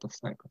get a lot of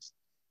cycles.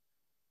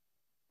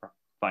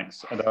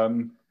 Thanks.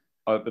 And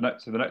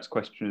the next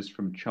question is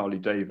from Charlie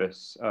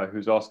Davis,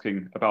 who's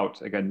asking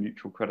about, again,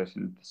 mutual credit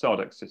in the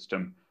Sardex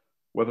system,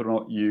 whether or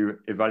not you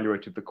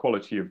evaluated the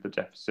quality of the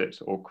deficit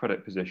or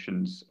credit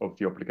positions of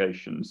the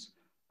obligations.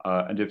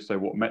 And if so,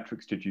 what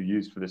metrics did you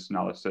use for this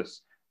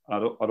analysis?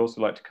 I'd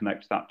also like to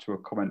connect that to a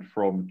comment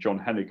from John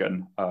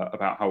Hennigan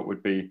about how it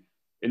would be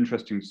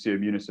interesting to see a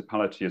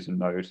municipality as a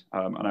node.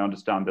 And I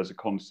understand there's a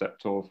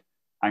concept of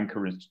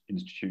anchor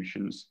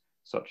institutions,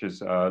 such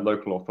as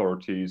local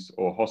authorities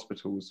or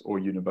hospitals or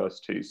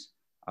universities.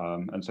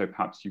 And so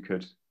perhaps you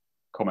could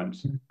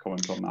comment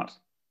on that.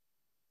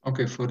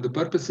 Okay, for the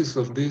purposes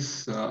of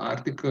this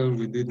article,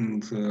 we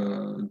didn't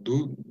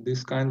do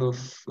this kind of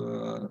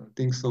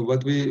thing. So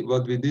what we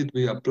did,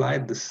 we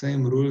applied the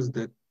same rules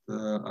that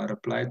are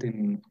applied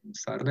in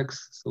Sardex.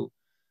 So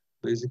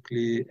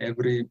basically,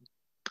 every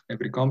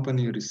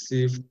company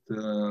received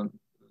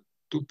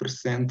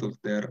 2% of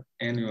their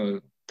annual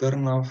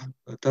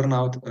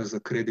turnout as a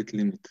credit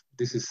limit.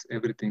 This is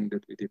everything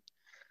that we did.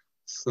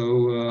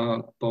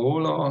 So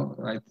Paolo,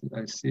 I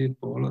see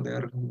Paolo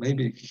there.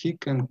 Maybe he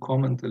can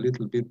comment a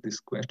little bit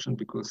this question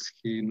because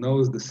he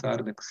knows the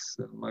Sardex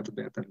much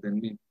better than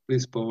me.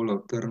 Please, Paolo,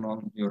 turn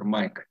on your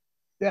mic.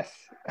 Yes.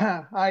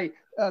 Hi,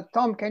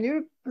 Tom. Can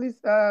you please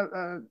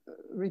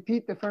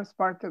repeat the first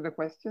part of the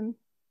question?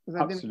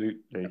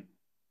 Absolutely.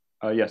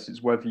 Yes,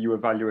 it's whether you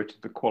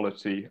evaluated the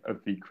quality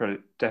of the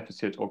credit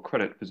deficit or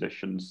credit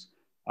positions,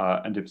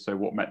 and if so,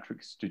 what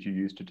metrics did you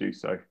use to do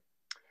so?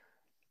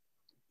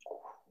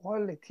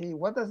 Quality,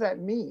 what does that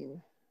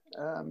mean?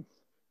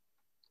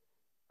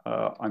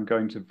 I'm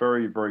going to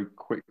very, very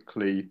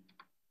quickly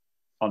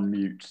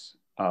unmute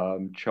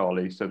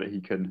Charlie so that he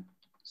can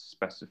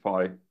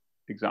specify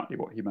exactly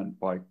what he meant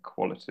by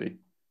quality.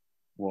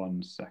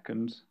 1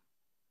 second.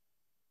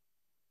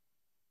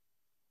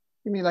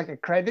 You mean like a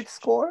credit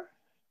score?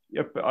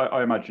 Yep,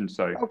 I imagine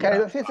so. Okay,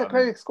 yeah. if it's a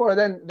credit score,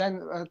 then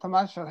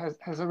Tomaž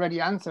has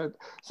already answered.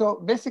 So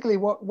basically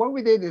what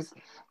we did is,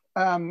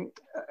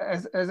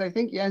 as I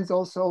think Jens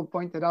also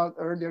pointed out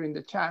earlier in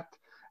the chat,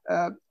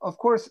 of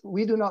course,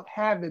 we do not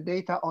have the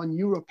data on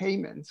euro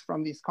payments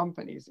from these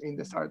companies in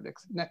the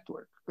Sardex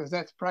network, because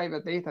that's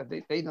private data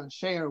they don't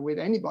share with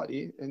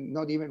anybody, and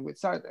not even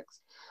with Sardex.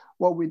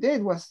 What we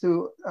did was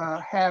to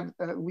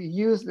we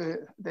used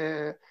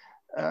the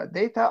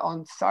data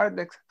on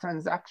Sardex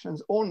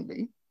transactions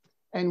only,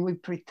 and we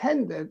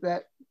pretended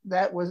that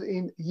that was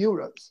in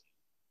euros.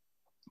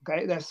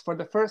 Okay, that's for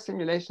the first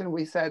simulation.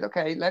 We said,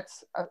 okay,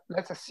 let's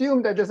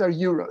assume that those are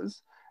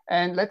euros,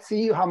 and let's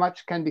see how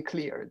much can be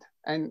cleared.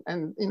 And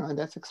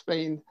that's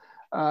explained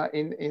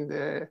in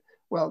the,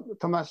 well,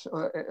 Tomaž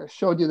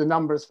showed you the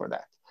numbers for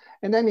that.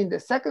 And then in the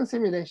second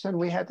simulation,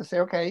 we had to say,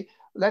 okay,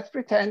 let's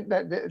pretend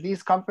that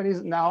these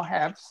companies now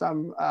have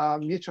some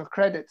mutual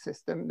credit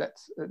system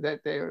that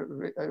they're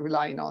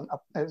relying on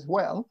as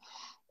well.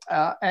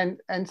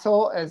 And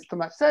so, as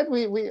Tomaž said,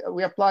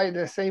 we apply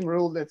the same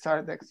rule that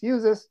Sardex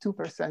uses,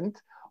 2%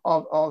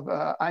 of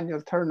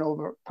annual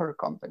turnover per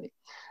company.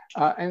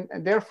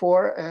 And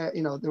therefore,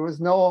 there was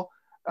no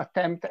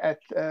attempt at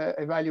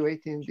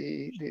evaluating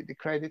the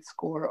credit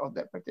score of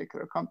that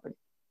particular company.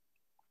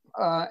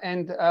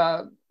 And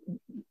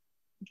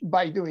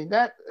by doing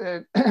that,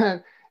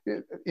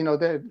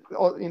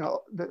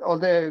 all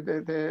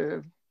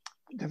the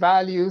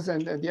values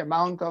and the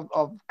amount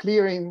of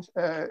clearing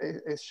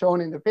is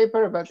shown in the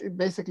paper, but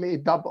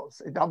it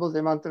doubles. It doubles the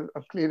amount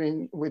of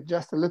clearing with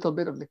just a little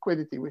bit of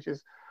liquidity, which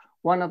is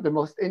one of the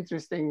most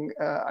interesting,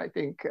 I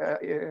think,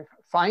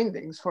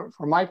 findings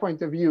from my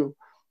point of view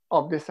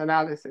of this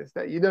analysis,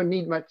 that you don't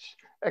need much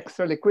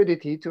extra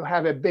liquidity to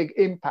have a big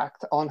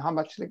impact on how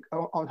much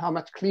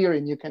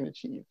clearing you can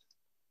achieve.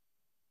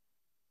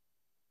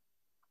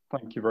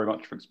 Thank you very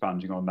much for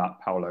expanding on that,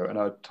 Paolo. And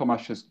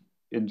Tomaž has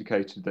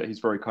indicated that he's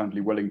very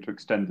kindly willing to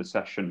extend the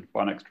session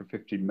by an extra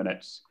 15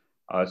 minutes.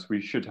 So we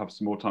should have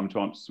some more time to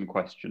answer some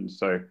questions.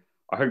 So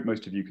I hope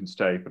most of you can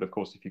stay, but of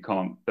course, if you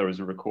can't, there is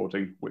a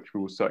recording which we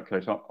will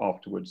circulate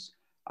afterwards.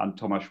 And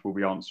Tomaž will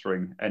be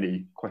answering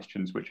any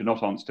questions which are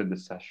not answered in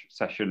this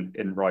session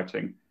in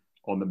writing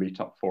on the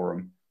Meetup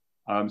forum.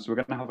 So we're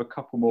going to have a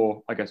couple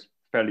more, I guess,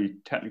 fairly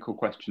technical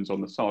questions on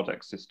the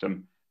Sardex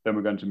system. Then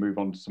we're going to move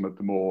on to some of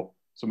the more,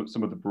 some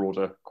of the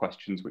broader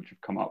questions which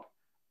have come up.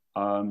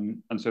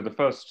 And so the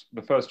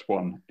first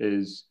one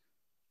is,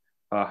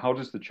 how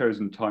does the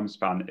chosen time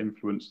span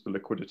influence the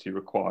liquidity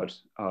required?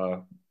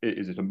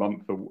 Is it a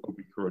month, a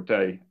week, or a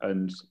day?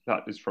 And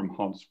that is from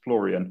Hans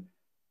Florian.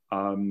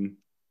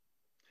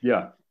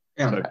 Yeah.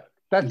 So,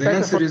 the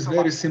answer is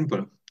very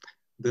simple.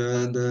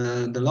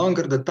 The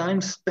longer the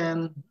time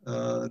span,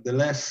 the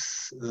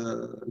less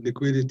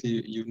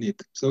liquidity you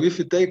need. So if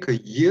you take a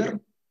year,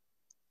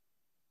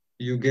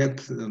 you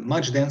get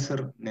much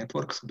denser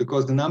networks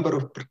because the number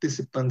of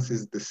participants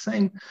is the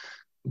same,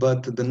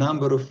 but the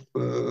number of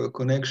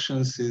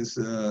connections is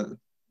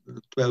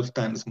 12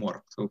 times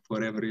more. So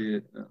for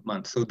every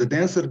month. So the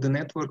denser the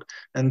network,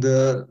 and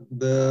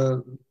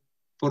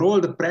for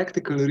all the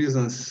practical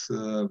reasons,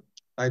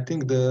 I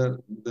think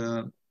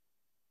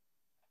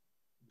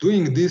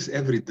doing this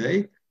every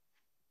day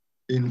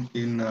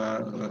in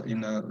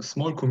a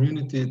small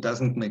community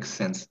doesn't make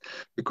sense,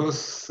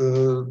 because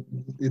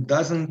it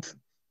doesn't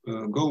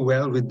go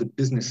well with the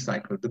business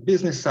cycle. The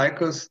business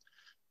cycles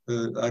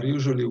are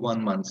usually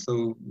 1 month.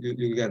 So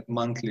you get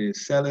monthly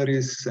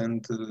salaries,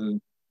 and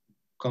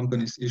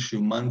companies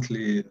issue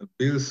monthly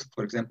bills.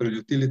 For example,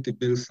 utility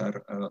bills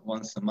are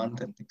once a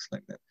month and things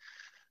like that.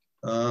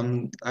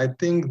 I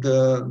think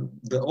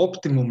the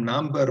optimum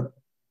number,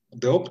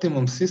 the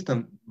optimum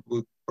system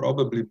would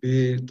probably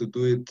be to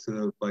do it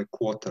by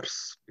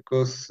quarters,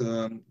 because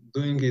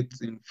doing it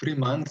in 3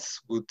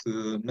 months would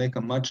make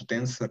a much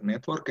denser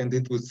network, and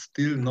it would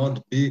still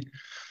not be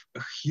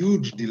a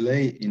huge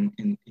delay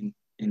in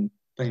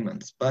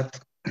payments. But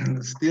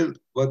still,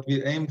 what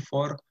we aim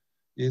for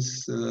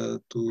is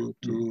to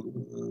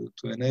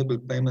enable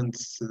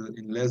payments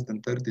in less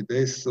than 30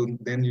 days. So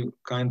then you're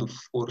kind of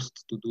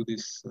forced to do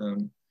this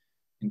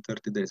in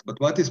 30 days. But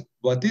what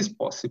is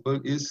possible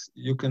is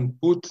you can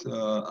put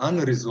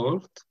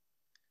unresolved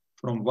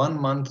from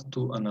 1 month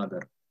to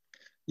another.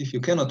 If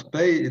you cannot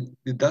pay,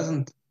 it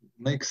doesn't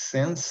make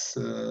sense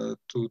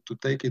to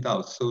take it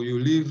out. So you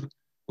leave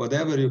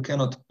whatever you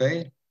cannot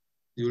pay,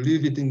 you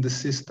leave it in the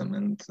system.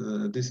 And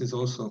this is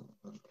also,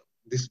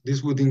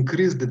 this would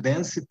increase the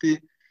density,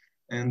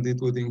 and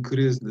it would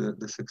increase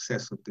the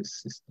success of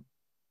this system.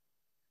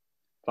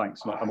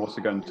 Thanks. I'm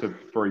also going to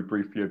very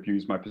briefly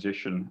abuse my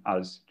position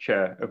as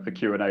chair of the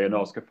Q&A and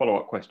ask a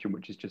follow-up question,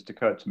 which has just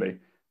occurred to me,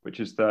 which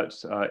is that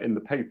in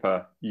the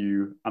paper,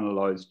 you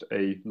analysed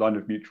a line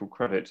of mutual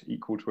credit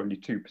equal to only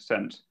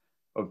 2%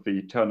 of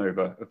the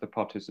turnover of the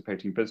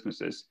participating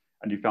businesses.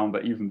 And you found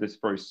that even this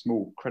very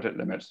small credit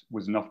limit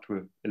was enough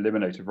to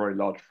eliminate a very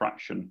large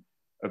fraction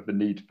of the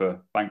need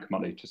for bank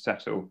money to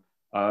settle.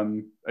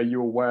 Are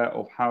you aware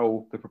of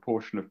how the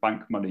proportion of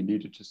bank money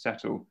needed to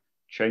settle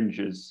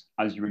changes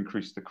as you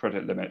increase the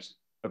credit limit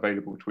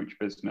available to each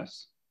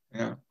business?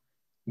 Yeah,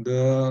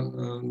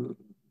 the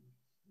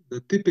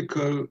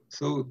typical,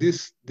 so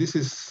this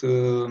is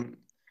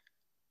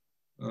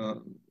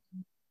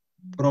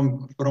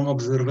from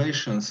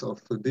observations of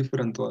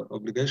different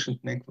obligation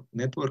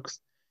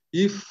networks.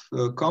 If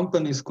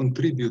companies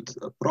contribute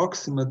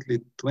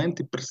approximately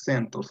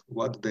 20% of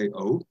what they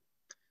owe,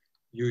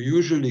 you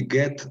usually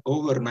get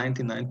over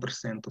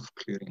 99% of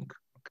clearing.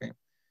 Okay,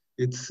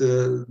 it's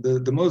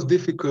the most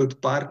difficult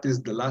part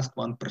is the last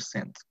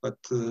 1%. But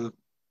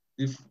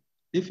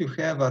if you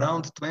have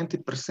around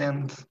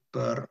 20%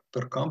 per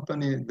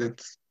company,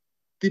 that's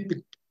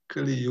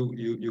typically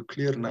you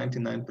clear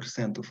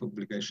 99% of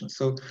obligations.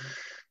 So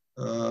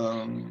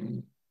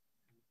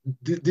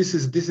this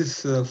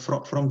is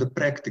from the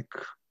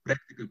practical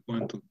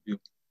point of view.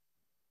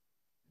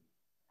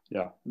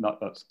 Yeah,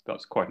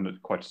 that's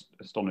quite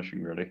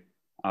astonishing, really.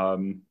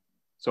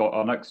 So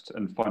our next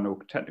and final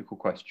technical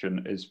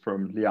question is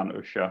from Lian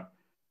Usha,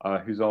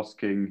 who's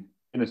asking,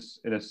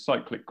 in a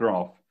cyclic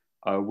graph,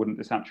 wouldn't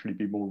this actually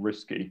be more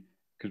risky?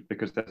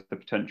 because there's the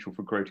potential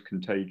for greater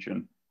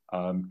contagion.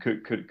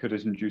 Could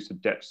it induce a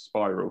debt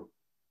spiral?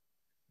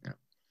 Yeah.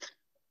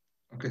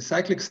 Okay,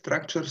 cyclic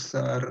structures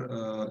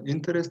are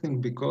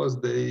interesting because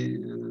they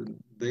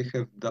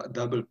have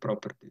double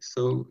properties.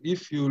 So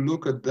if you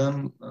look at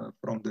them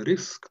from the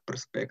risk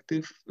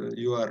perspective,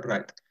 you are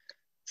right.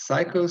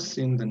 Cycles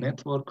in the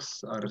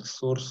networks are a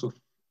source of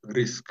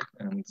risk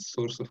and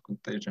source of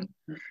contagion.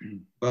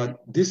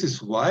 But this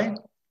is why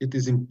it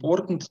is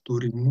important to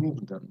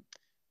remove them.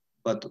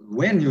 But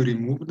when you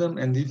remove them,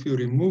 and if you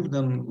remove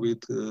them with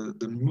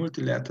the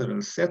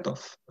multilateral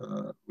set-off,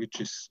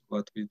 which is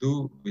what we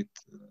do with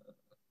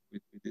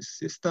this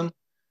system,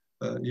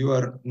 you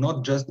are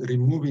not just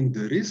removing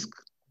the risk,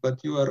 but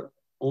you are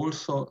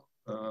also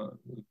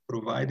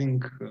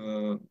providing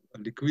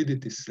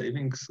liquidity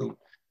saving. So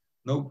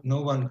no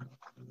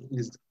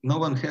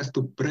one has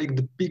to break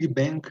the piggy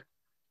bank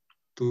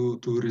to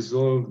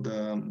resolve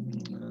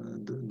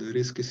the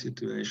risky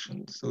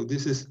situation. So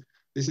this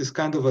is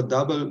kind of a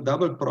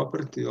double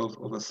property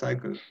of a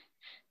cycle.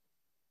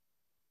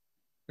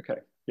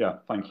 Okay, yeah,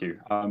 thank you.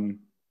 And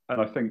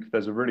I think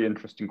there's a really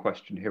interesting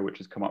question here which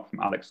has come up from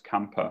Alex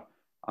Camper.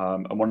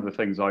 And one of the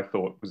things I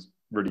thought was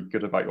really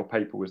good about your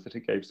paper was that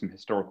it gave some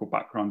historical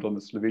background on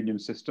the Slovenian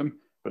system,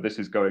 but this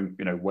is going,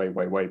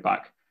 way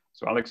back.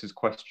 So Alex's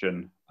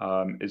question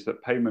is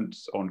that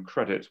payments on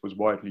credit was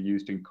widely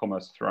used in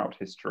commerce throughout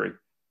history.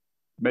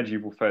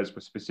 Medieval fairs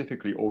were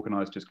specifically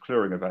organized as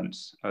clearing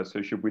events.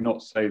 So should we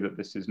not say that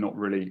this is not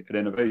really an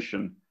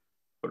innovation,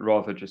 but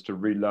rather just a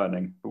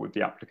relearning, but with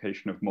the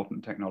application of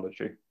modern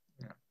technology?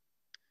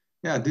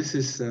 Yeah, this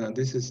is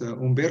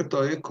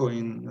Umberto Eco.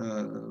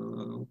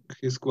 In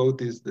his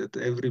quote is that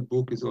every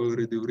book is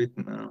already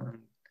written.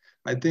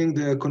 I think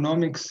the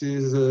economics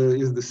is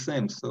the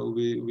same. So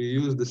we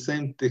use the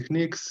same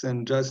techniques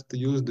and just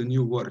use the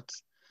new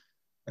words.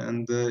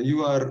 And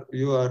you are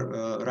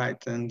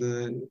right. And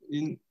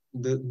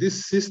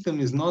this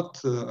system is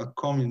not a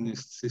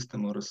communist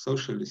system or a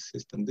socialist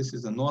system. This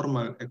is a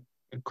normal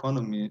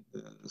economy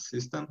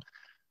system.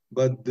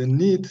 But the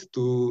need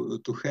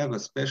to have a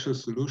special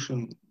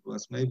solution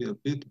was maybe a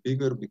bit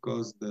bigger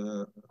because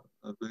the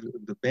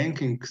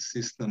banking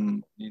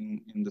system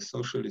in the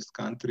socialist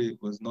country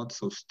was not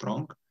so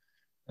strong,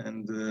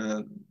 and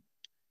the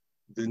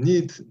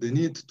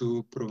need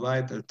to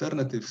provide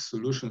alternative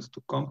solutions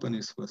to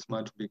companies was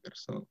much bigger.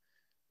 So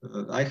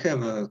I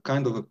have a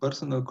kind of a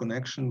personal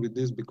connection with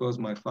this because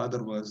my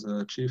father was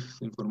a chief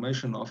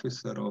information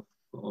officer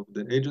of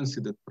the agency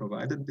that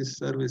provided this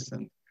service,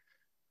 and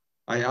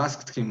I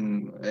asked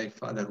him, "Hey,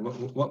 father,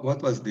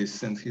 what was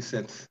this?" And he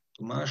said,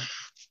 "Tomaž,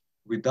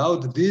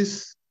 without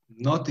this,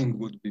 nothing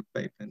would be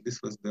paid." And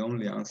this was the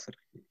only answer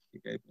he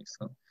gave me.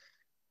 So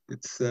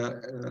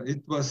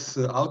it was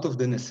out of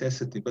the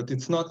necessity, but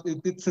it's not.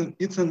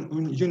 It's an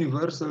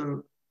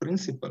universal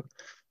principle,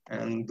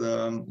 and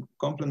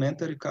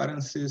complementary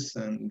currencies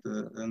and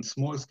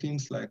small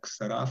schemes like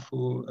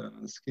Sarafu,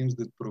 schemes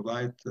that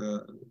provide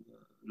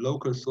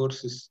local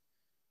sources.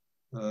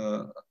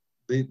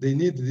 They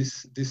need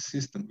this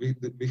system.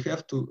 We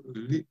have to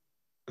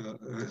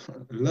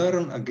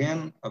learn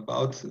again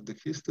about the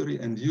history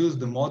and use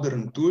the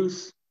modern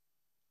tools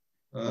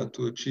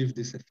to achieve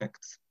these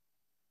effects.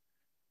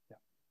 Yeah.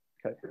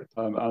 Okay.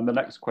 And the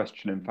next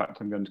question, in fact,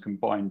 I'm going to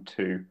combine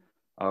two.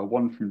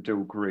 One from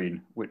Dill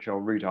Green, which I'll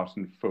read out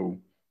in full,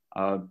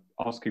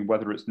 asking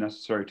whether it's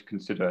necessary to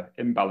consider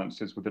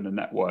imbalances within a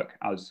network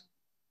as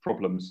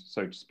problems,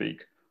 so to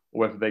speak, or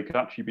whether they could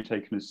actually be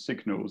taken as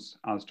signals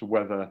as to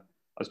where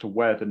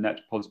the net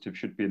positive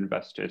should be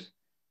invested,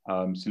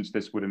 since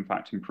this would in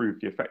fact improve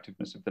the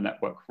effectiveness of the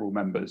network for all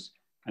members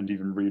and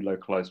even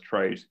relocalize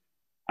trade.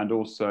 And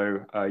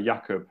also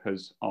Jakob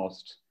has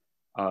asked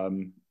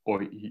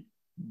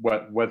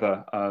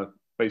whether,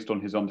 based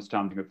on his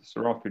understanding of the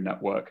Sarafu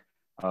network,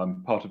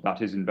 part of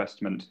that is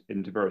investment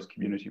into various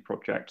community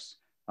projects,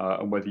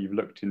 and whether you've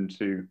looked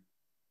into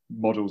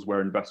models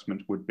where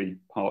investment would be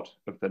part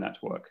of the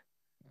network.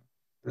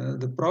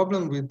 The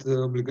problem with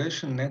the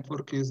obligation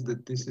network is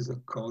that this is a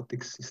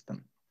chaotic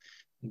system.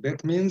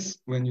 That means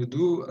when you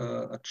do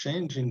a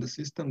change in the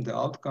system, the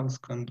outcomes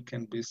can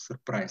be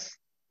surprise.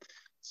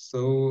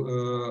 So,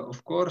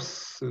 of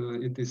course,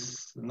 it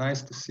is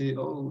nice to see,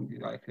 oh,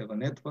 I have a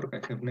network,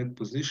 I have net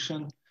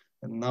position,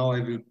 and now I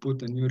will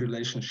put a new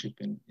relationship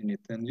in it.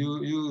 And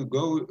you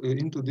go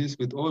into this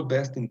with all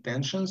best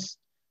intentions,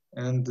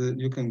 and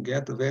you can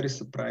get a very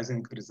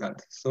surprising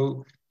result.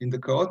 So in the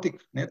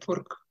chaotic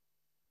network,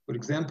 for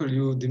example,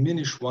 you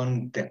diminish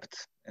one debt,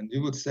 and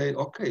you would say,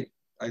 okay,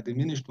 I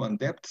diminished one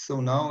debt, so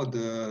now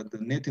the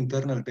net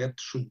internal debt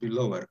should be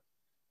lower.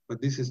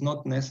 But this is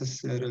not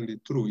necessarily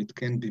true. It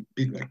can be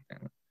bigger.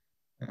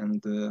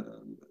 And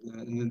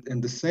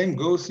the same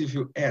goes if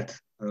you add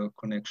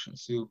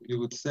connections. You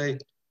would say,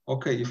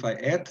 okay, if I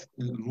add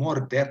more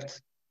debt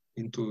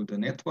into the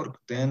network,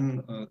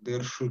 then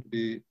there should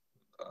be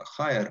a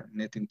higher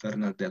net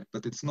internal debt.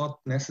 But it's not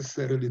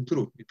necessarily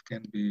true. It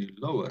can be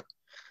lower.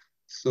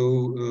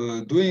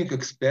 So doing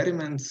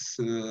experiments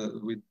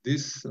with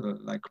this,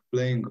 like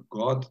playing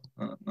God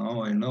now,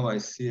 now I know, I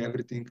see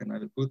everything and I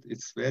will put,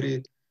 it's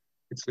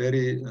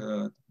very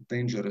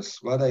dangerous.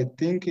 What I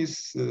think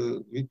is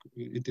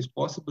it is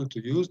possible to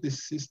use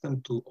this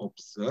system to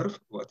observe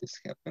what is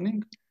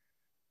happening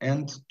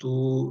and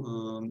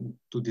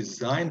to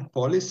design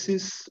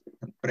policies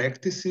and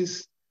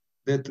practices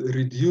that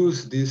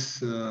reduce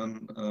these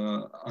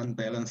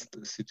unbalanced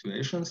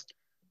situations.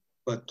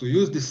 But to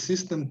use this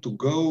system to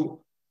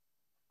go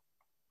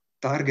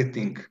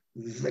targeting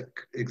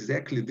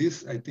exactly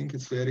this, I think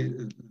it's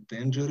very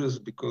dangerous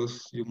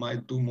because you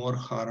might do more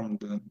harm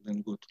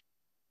than good.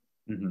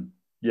 Mm-hmm.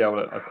 Yeah,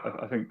 well,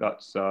 I think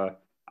that's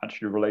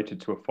actually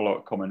related to a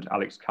follow-up comment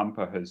Alex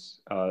Camper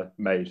has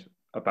made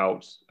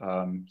about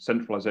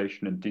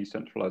centralization and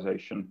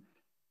decentralization.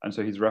 And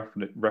so he's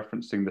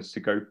referencing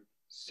the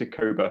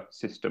SICOBA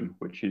system,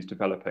 which he's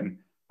developing,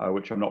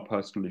 which I'm not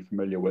personally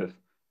familiar with.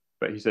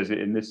 But he says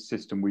in this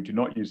system, we do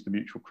not use the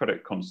mutual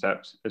credit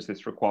concept, as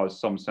this requires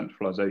some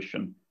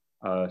centralization.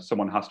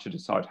 Someone has to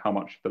decide how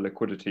much the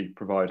liquidity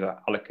provider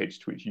allocates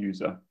to each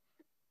user.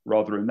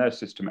 Rather, in their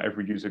system,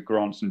 every user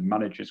grants and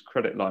manages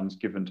credit lines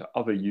given to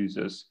other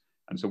users.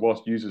 And so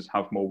whilst users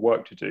have more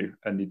work to do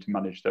and need to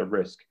manage their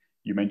risk,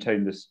 you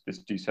maintain this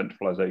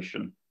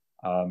decentralization.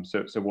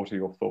 So what are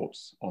your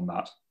thoughts on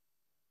that?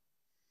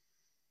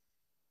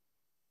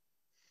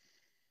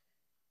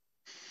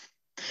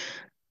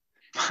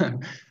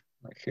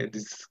 My head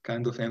is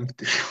kind of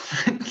empty.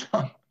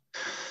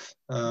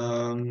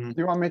 Do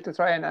you want me to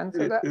try and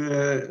answer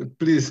that?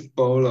 Please,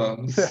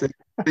 Paolo, save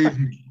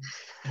me.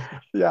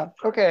 Yeah,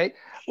 okay.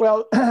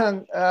 Well,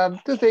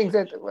 two things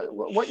that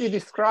what you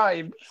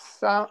described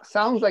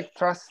sounds like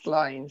trust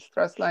lines.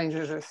 Trust lines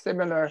is a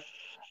similar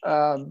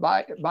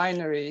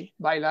binary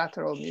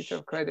bilateral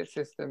mutual credit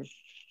system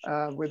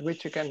with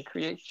which you can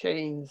create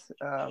chains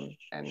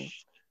and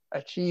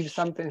achieve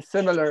something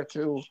similar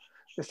to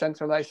the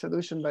centralized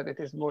solution, but it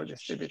is more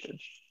distributed.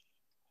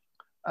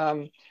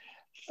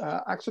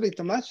 Actually,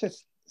 Tomaž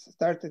has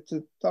started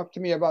to talk to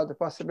me about the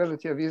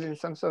possibility of using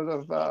some sort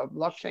of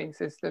blockchain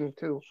system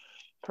to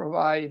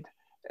provide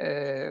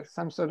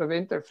some sort of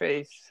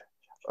interface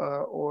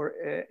or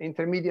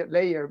intermediate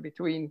layer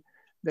between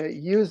the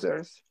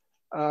users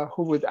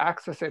who would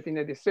access it in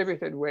a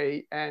distributed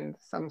way and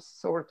some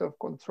sort of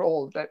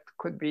control that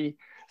could be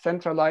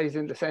centralized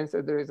in the sense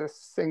that there is a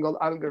single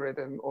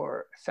algorithm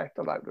or set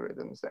of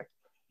algorithms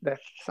that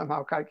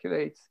somehow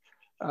calculates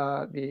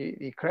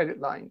the credit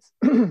lines.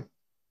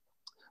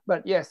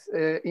 But yes,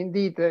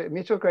 indeed, the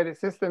mutual credit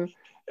system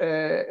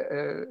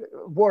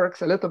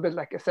works a little bit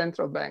like a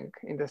central bank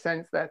in the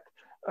sense that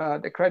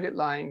the credit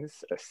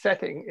lines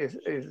setting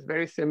is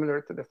very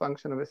similar to the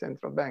function of a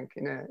central bank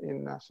in a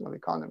national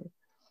economy.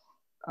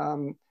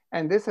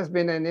 And this has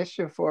been an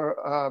issue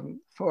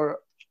for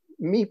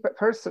me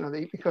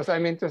personally, because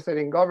I'm interested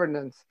in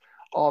governance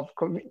of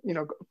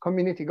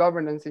community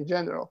governance in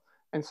general.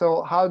 And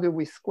so how do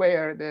we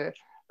square the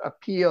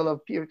appeal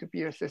of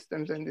peer-to-peer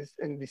systems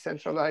and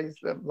decentralized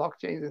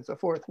blockchains and so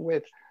forth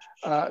with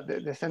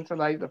the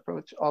centralized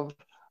approach of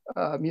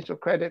mutual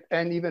credit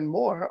and even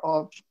more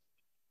of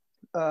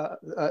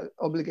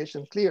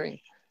obligation clearing.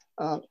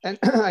 And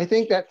I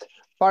think that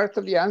part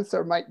of the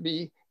answer might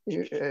be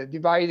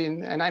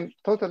dividing, and I'm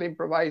totally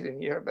improvising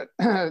here,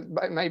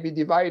 but might be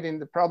dividing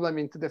the problem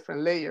into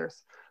different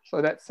layers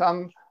so that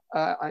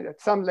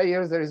at some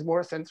layers there is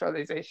more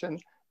centralization,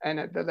 and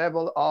at the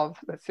level of,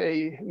 let's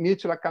say,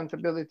 mutual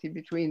accountability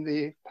between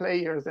the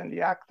players and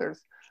the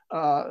actors,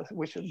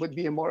 which would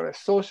be a more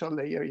social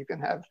layer, you can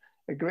have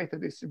a greater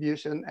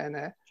distribution and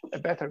a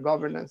better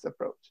governance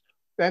approach.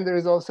 Then there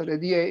is also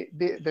the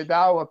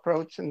DAO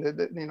approach and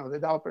the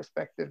DAO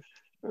perspective,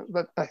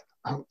 but I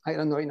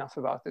don't know enough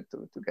about it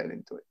to get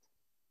into it.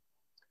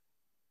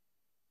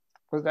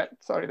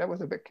 Sorry, that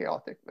was a bit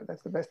chaotic, but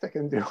that's the best I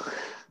can do.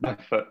 No,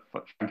 thank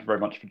you very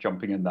much for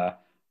jumping in there.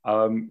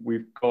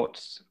 We've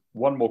got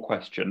one more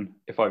question.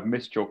 If I've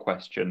missed your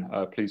question,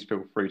 please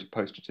feel free to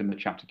post it in the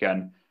chat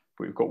again.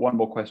 But we've got one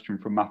more question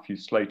from Matthew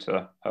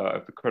Slater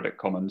of the Credit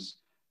Commons.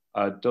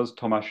 Does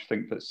Tomaž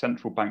think that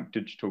central bank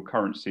digital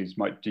currencies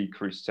might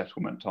decrease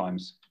settlement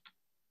times?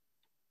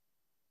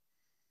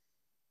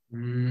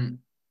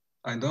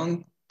 I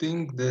don't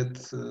think that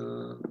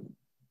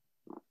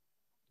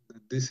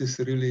this is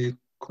really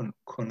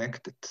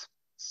connected.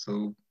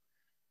 So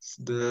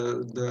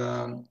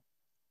the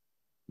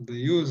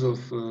use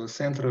of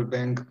central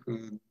bank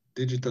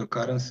digital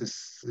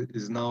currencies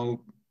is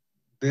now,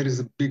 there is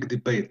a big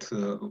debate.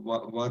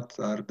 What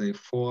are they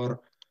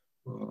for?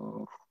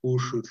 Who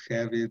should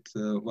have it?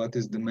 What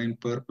is the main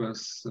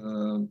purpose?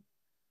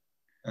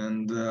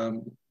 And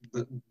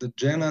the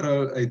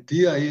general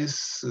idea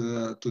is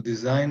to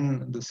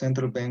design the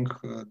central bank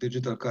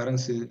digital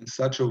currency in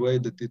such a way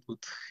that it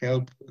would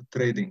help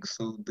trading.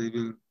 So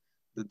the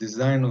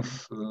design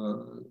of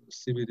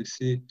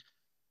CBDC,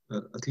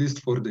 at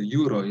least for the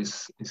euro,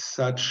 is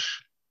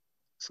such.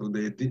 So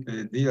the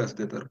ideas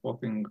that are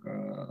popping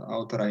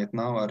out right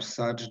now are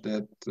such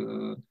that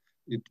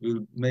it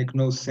will make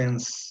no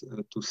sense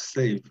to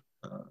save,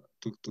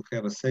 to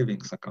have a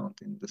savings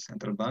account in the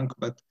central bank,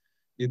 but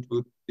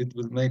it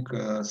would make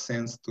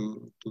sense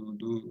to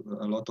do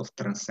a lot of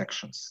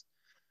transactions.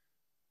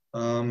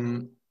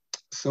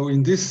 So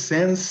in this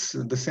sense,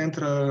 the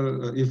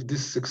central, if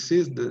this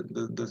succeeds,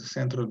 the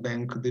central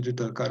bank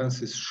digital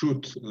currencies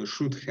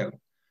should help.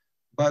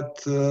 But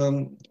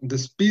the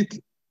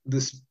speed,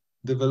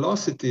 the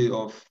velocity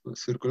of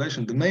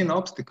circulation, the main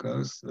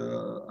obstacles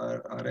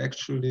are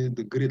actually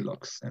the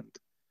gridlocks, and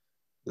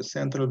the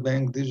central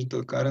bank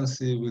digital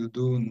currency will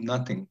do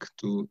nothing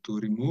to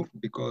remove,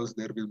 because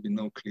there will be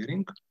no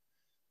clearing.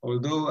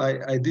 Although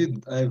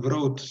I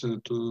wrote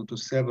to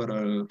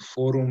several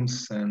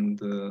forums, and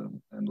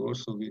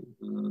also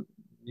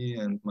me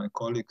and my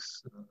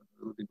colleagues,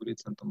 Rudi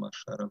Britz and Tomaž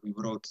Fleischman, we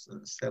wrote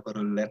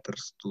several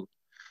letters to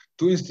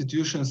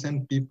institutions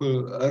and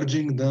people,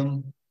 urging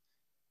them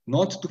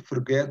not to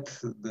forget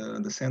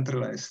the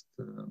centralized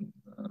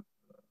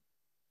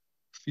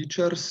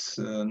features,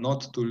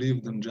 not to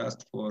leave them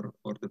just for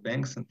the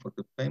banks and for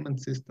the payment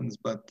systems,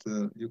 but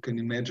you can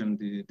imagine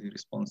the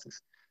responses.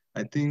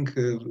 I think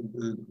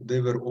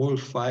they were all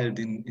filed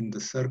in the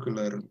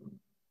circular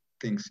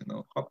things, you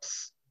know,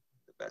 hops,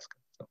 the basket.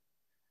 So.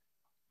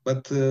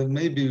 But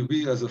maybe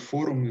we as a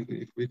forum,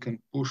 if we can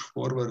push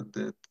forward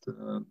that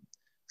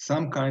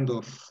some kind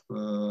of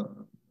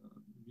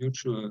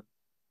mutual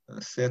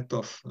set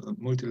of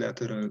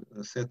multilateral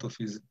set-off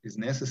is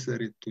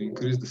necessary to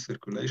increase the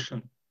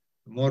circulation.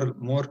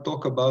 More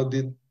talk about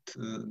it,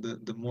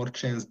 the more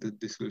chance that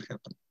this will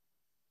happen.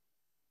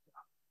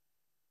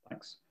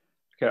 Thanks.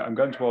 Okay, I'm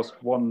going to ask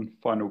one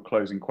final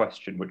closing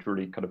question, which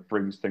really kind of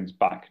brings things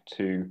back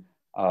to,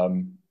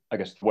 I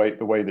guess,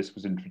 the way this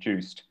was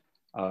introduced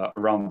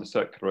around the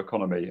circular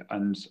economy.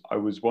 And I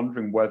was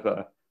wondering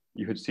whether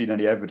you had seen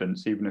any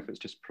evidence, even if it's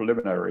just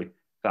preliminary,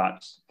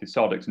 that the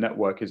SADC's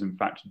network is in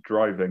fact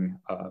driving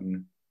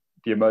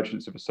the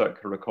emergence of a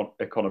circular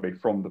economy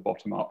from the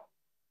bottom up.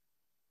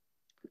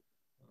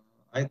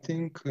 I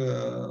think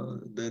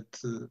that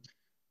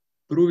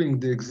proving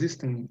the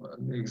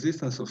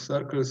existence of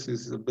circles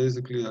is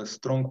basically a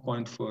strong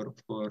point for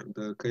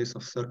the case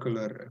of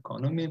circular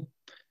economy.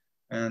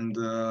 And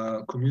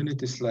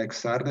communities like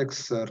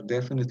SADC's are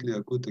definitely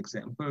a good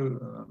example.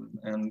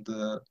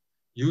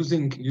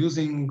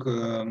 Using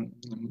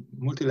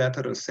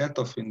multilateral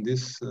set-off in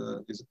this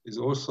is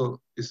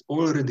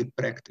already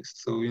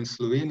practiced. So in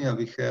Slovenia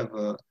we have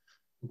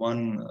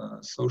one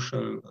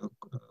social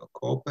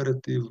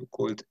cooperative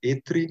called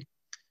ETRI,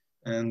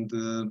 and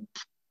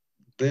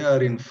they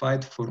are in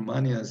fight for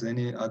money as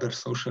any other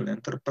social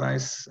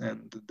enterprise,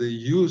 and they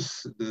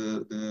use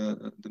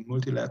the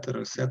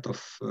multilateral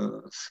set-off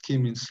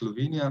scheme in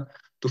Slovenia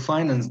to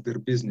finance their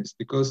business,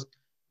 because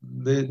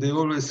they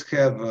always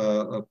have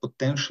a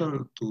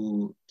potential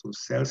to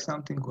sell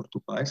something or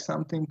to buy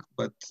something,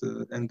 but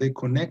and they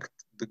connect.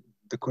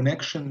 The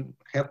connection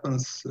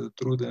happens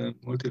through the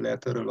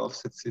multilateral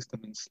offset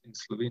system in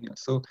Slovenia.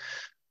 So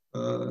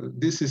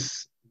this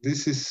is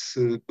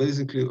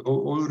basically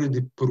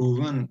already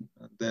proven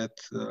that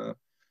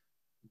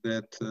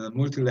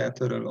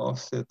multilateral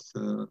offsets,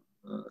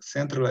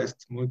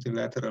 centralized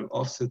multilateral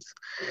offsets,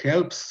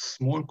 helps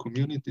small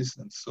communities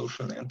and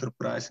social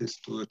enterprises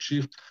to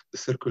achieve the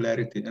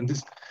circularity. And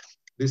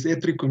this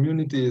ETRI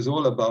community is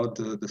all about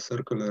the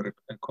circular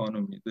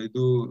economy. They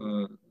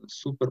do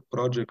super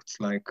projects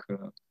like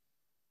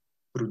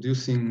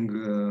producing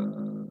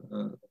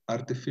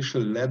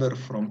artificial leather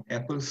from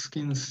apple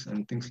skins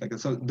and things like that.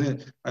 So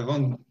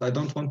I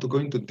don't want to go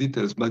into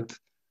details, but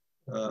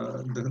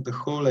the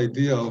whole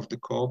idea of the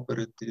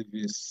cooperative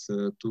is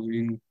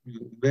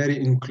very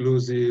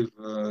inclusive,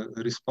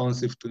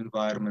 responsive to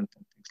environment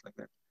and things like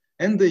that.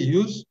 And they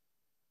use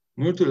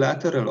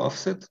multilateral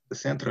offset, the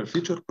central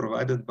feature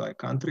provided by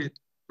country,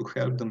 to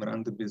help them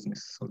run the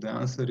business. So the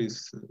answer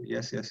is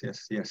yes, yes,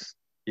 yes, yes,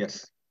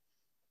 yes.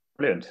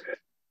 Brilliant.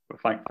 Well,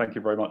 thank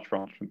you very much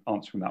for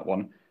answering that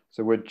one.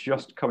 So we're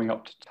just coming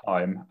up to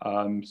time.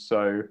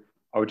 So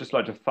I would just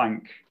like to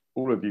thank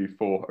all of you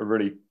for a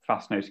really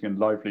fascinating and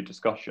lively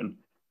discussion.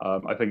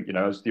 I think, you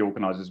know, as the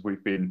organisers,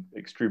 we've been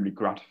extremely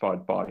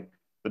gratified by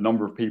the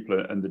number of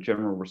people and the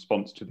general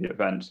response to the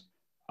event.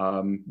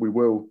 We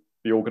will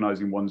be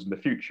organising ones in the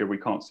future. We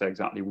can't say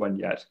exactly when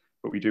yet,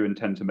 but we do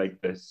intend to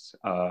make this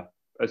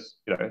as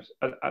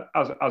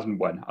and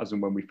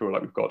when we feel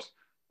like we've got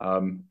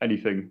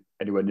anything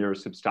anywhere near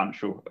as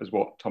substantial as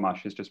what Tomaž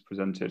has just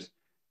presented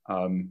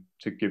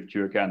to give to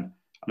you again.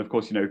 And of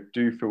course, you know,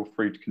 do feel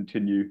free to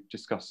continue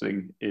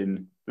discussing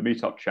in the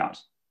meetup chat.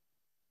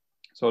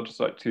 So I'd just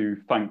like to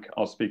thank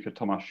our speaker,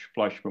 Tomaž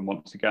Fleischman,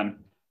 once again,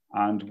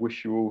 and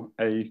wish you all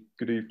a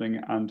good evening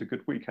and a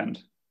good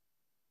weekend.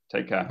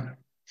 Take care.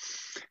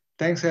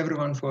 Thanks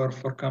everyone for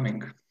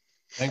coming.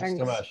 Thanks.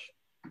 Tomaž.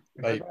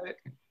 Bye. Bye.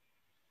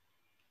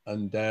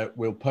 And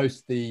we'll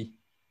post the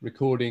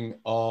recording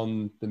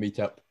on the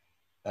meetup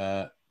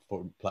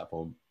for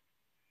platform.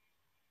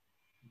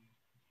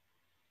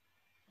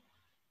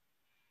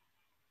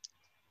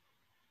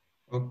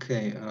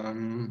 Okay,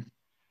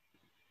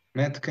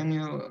 Matt, can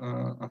you?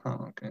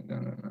 Okay,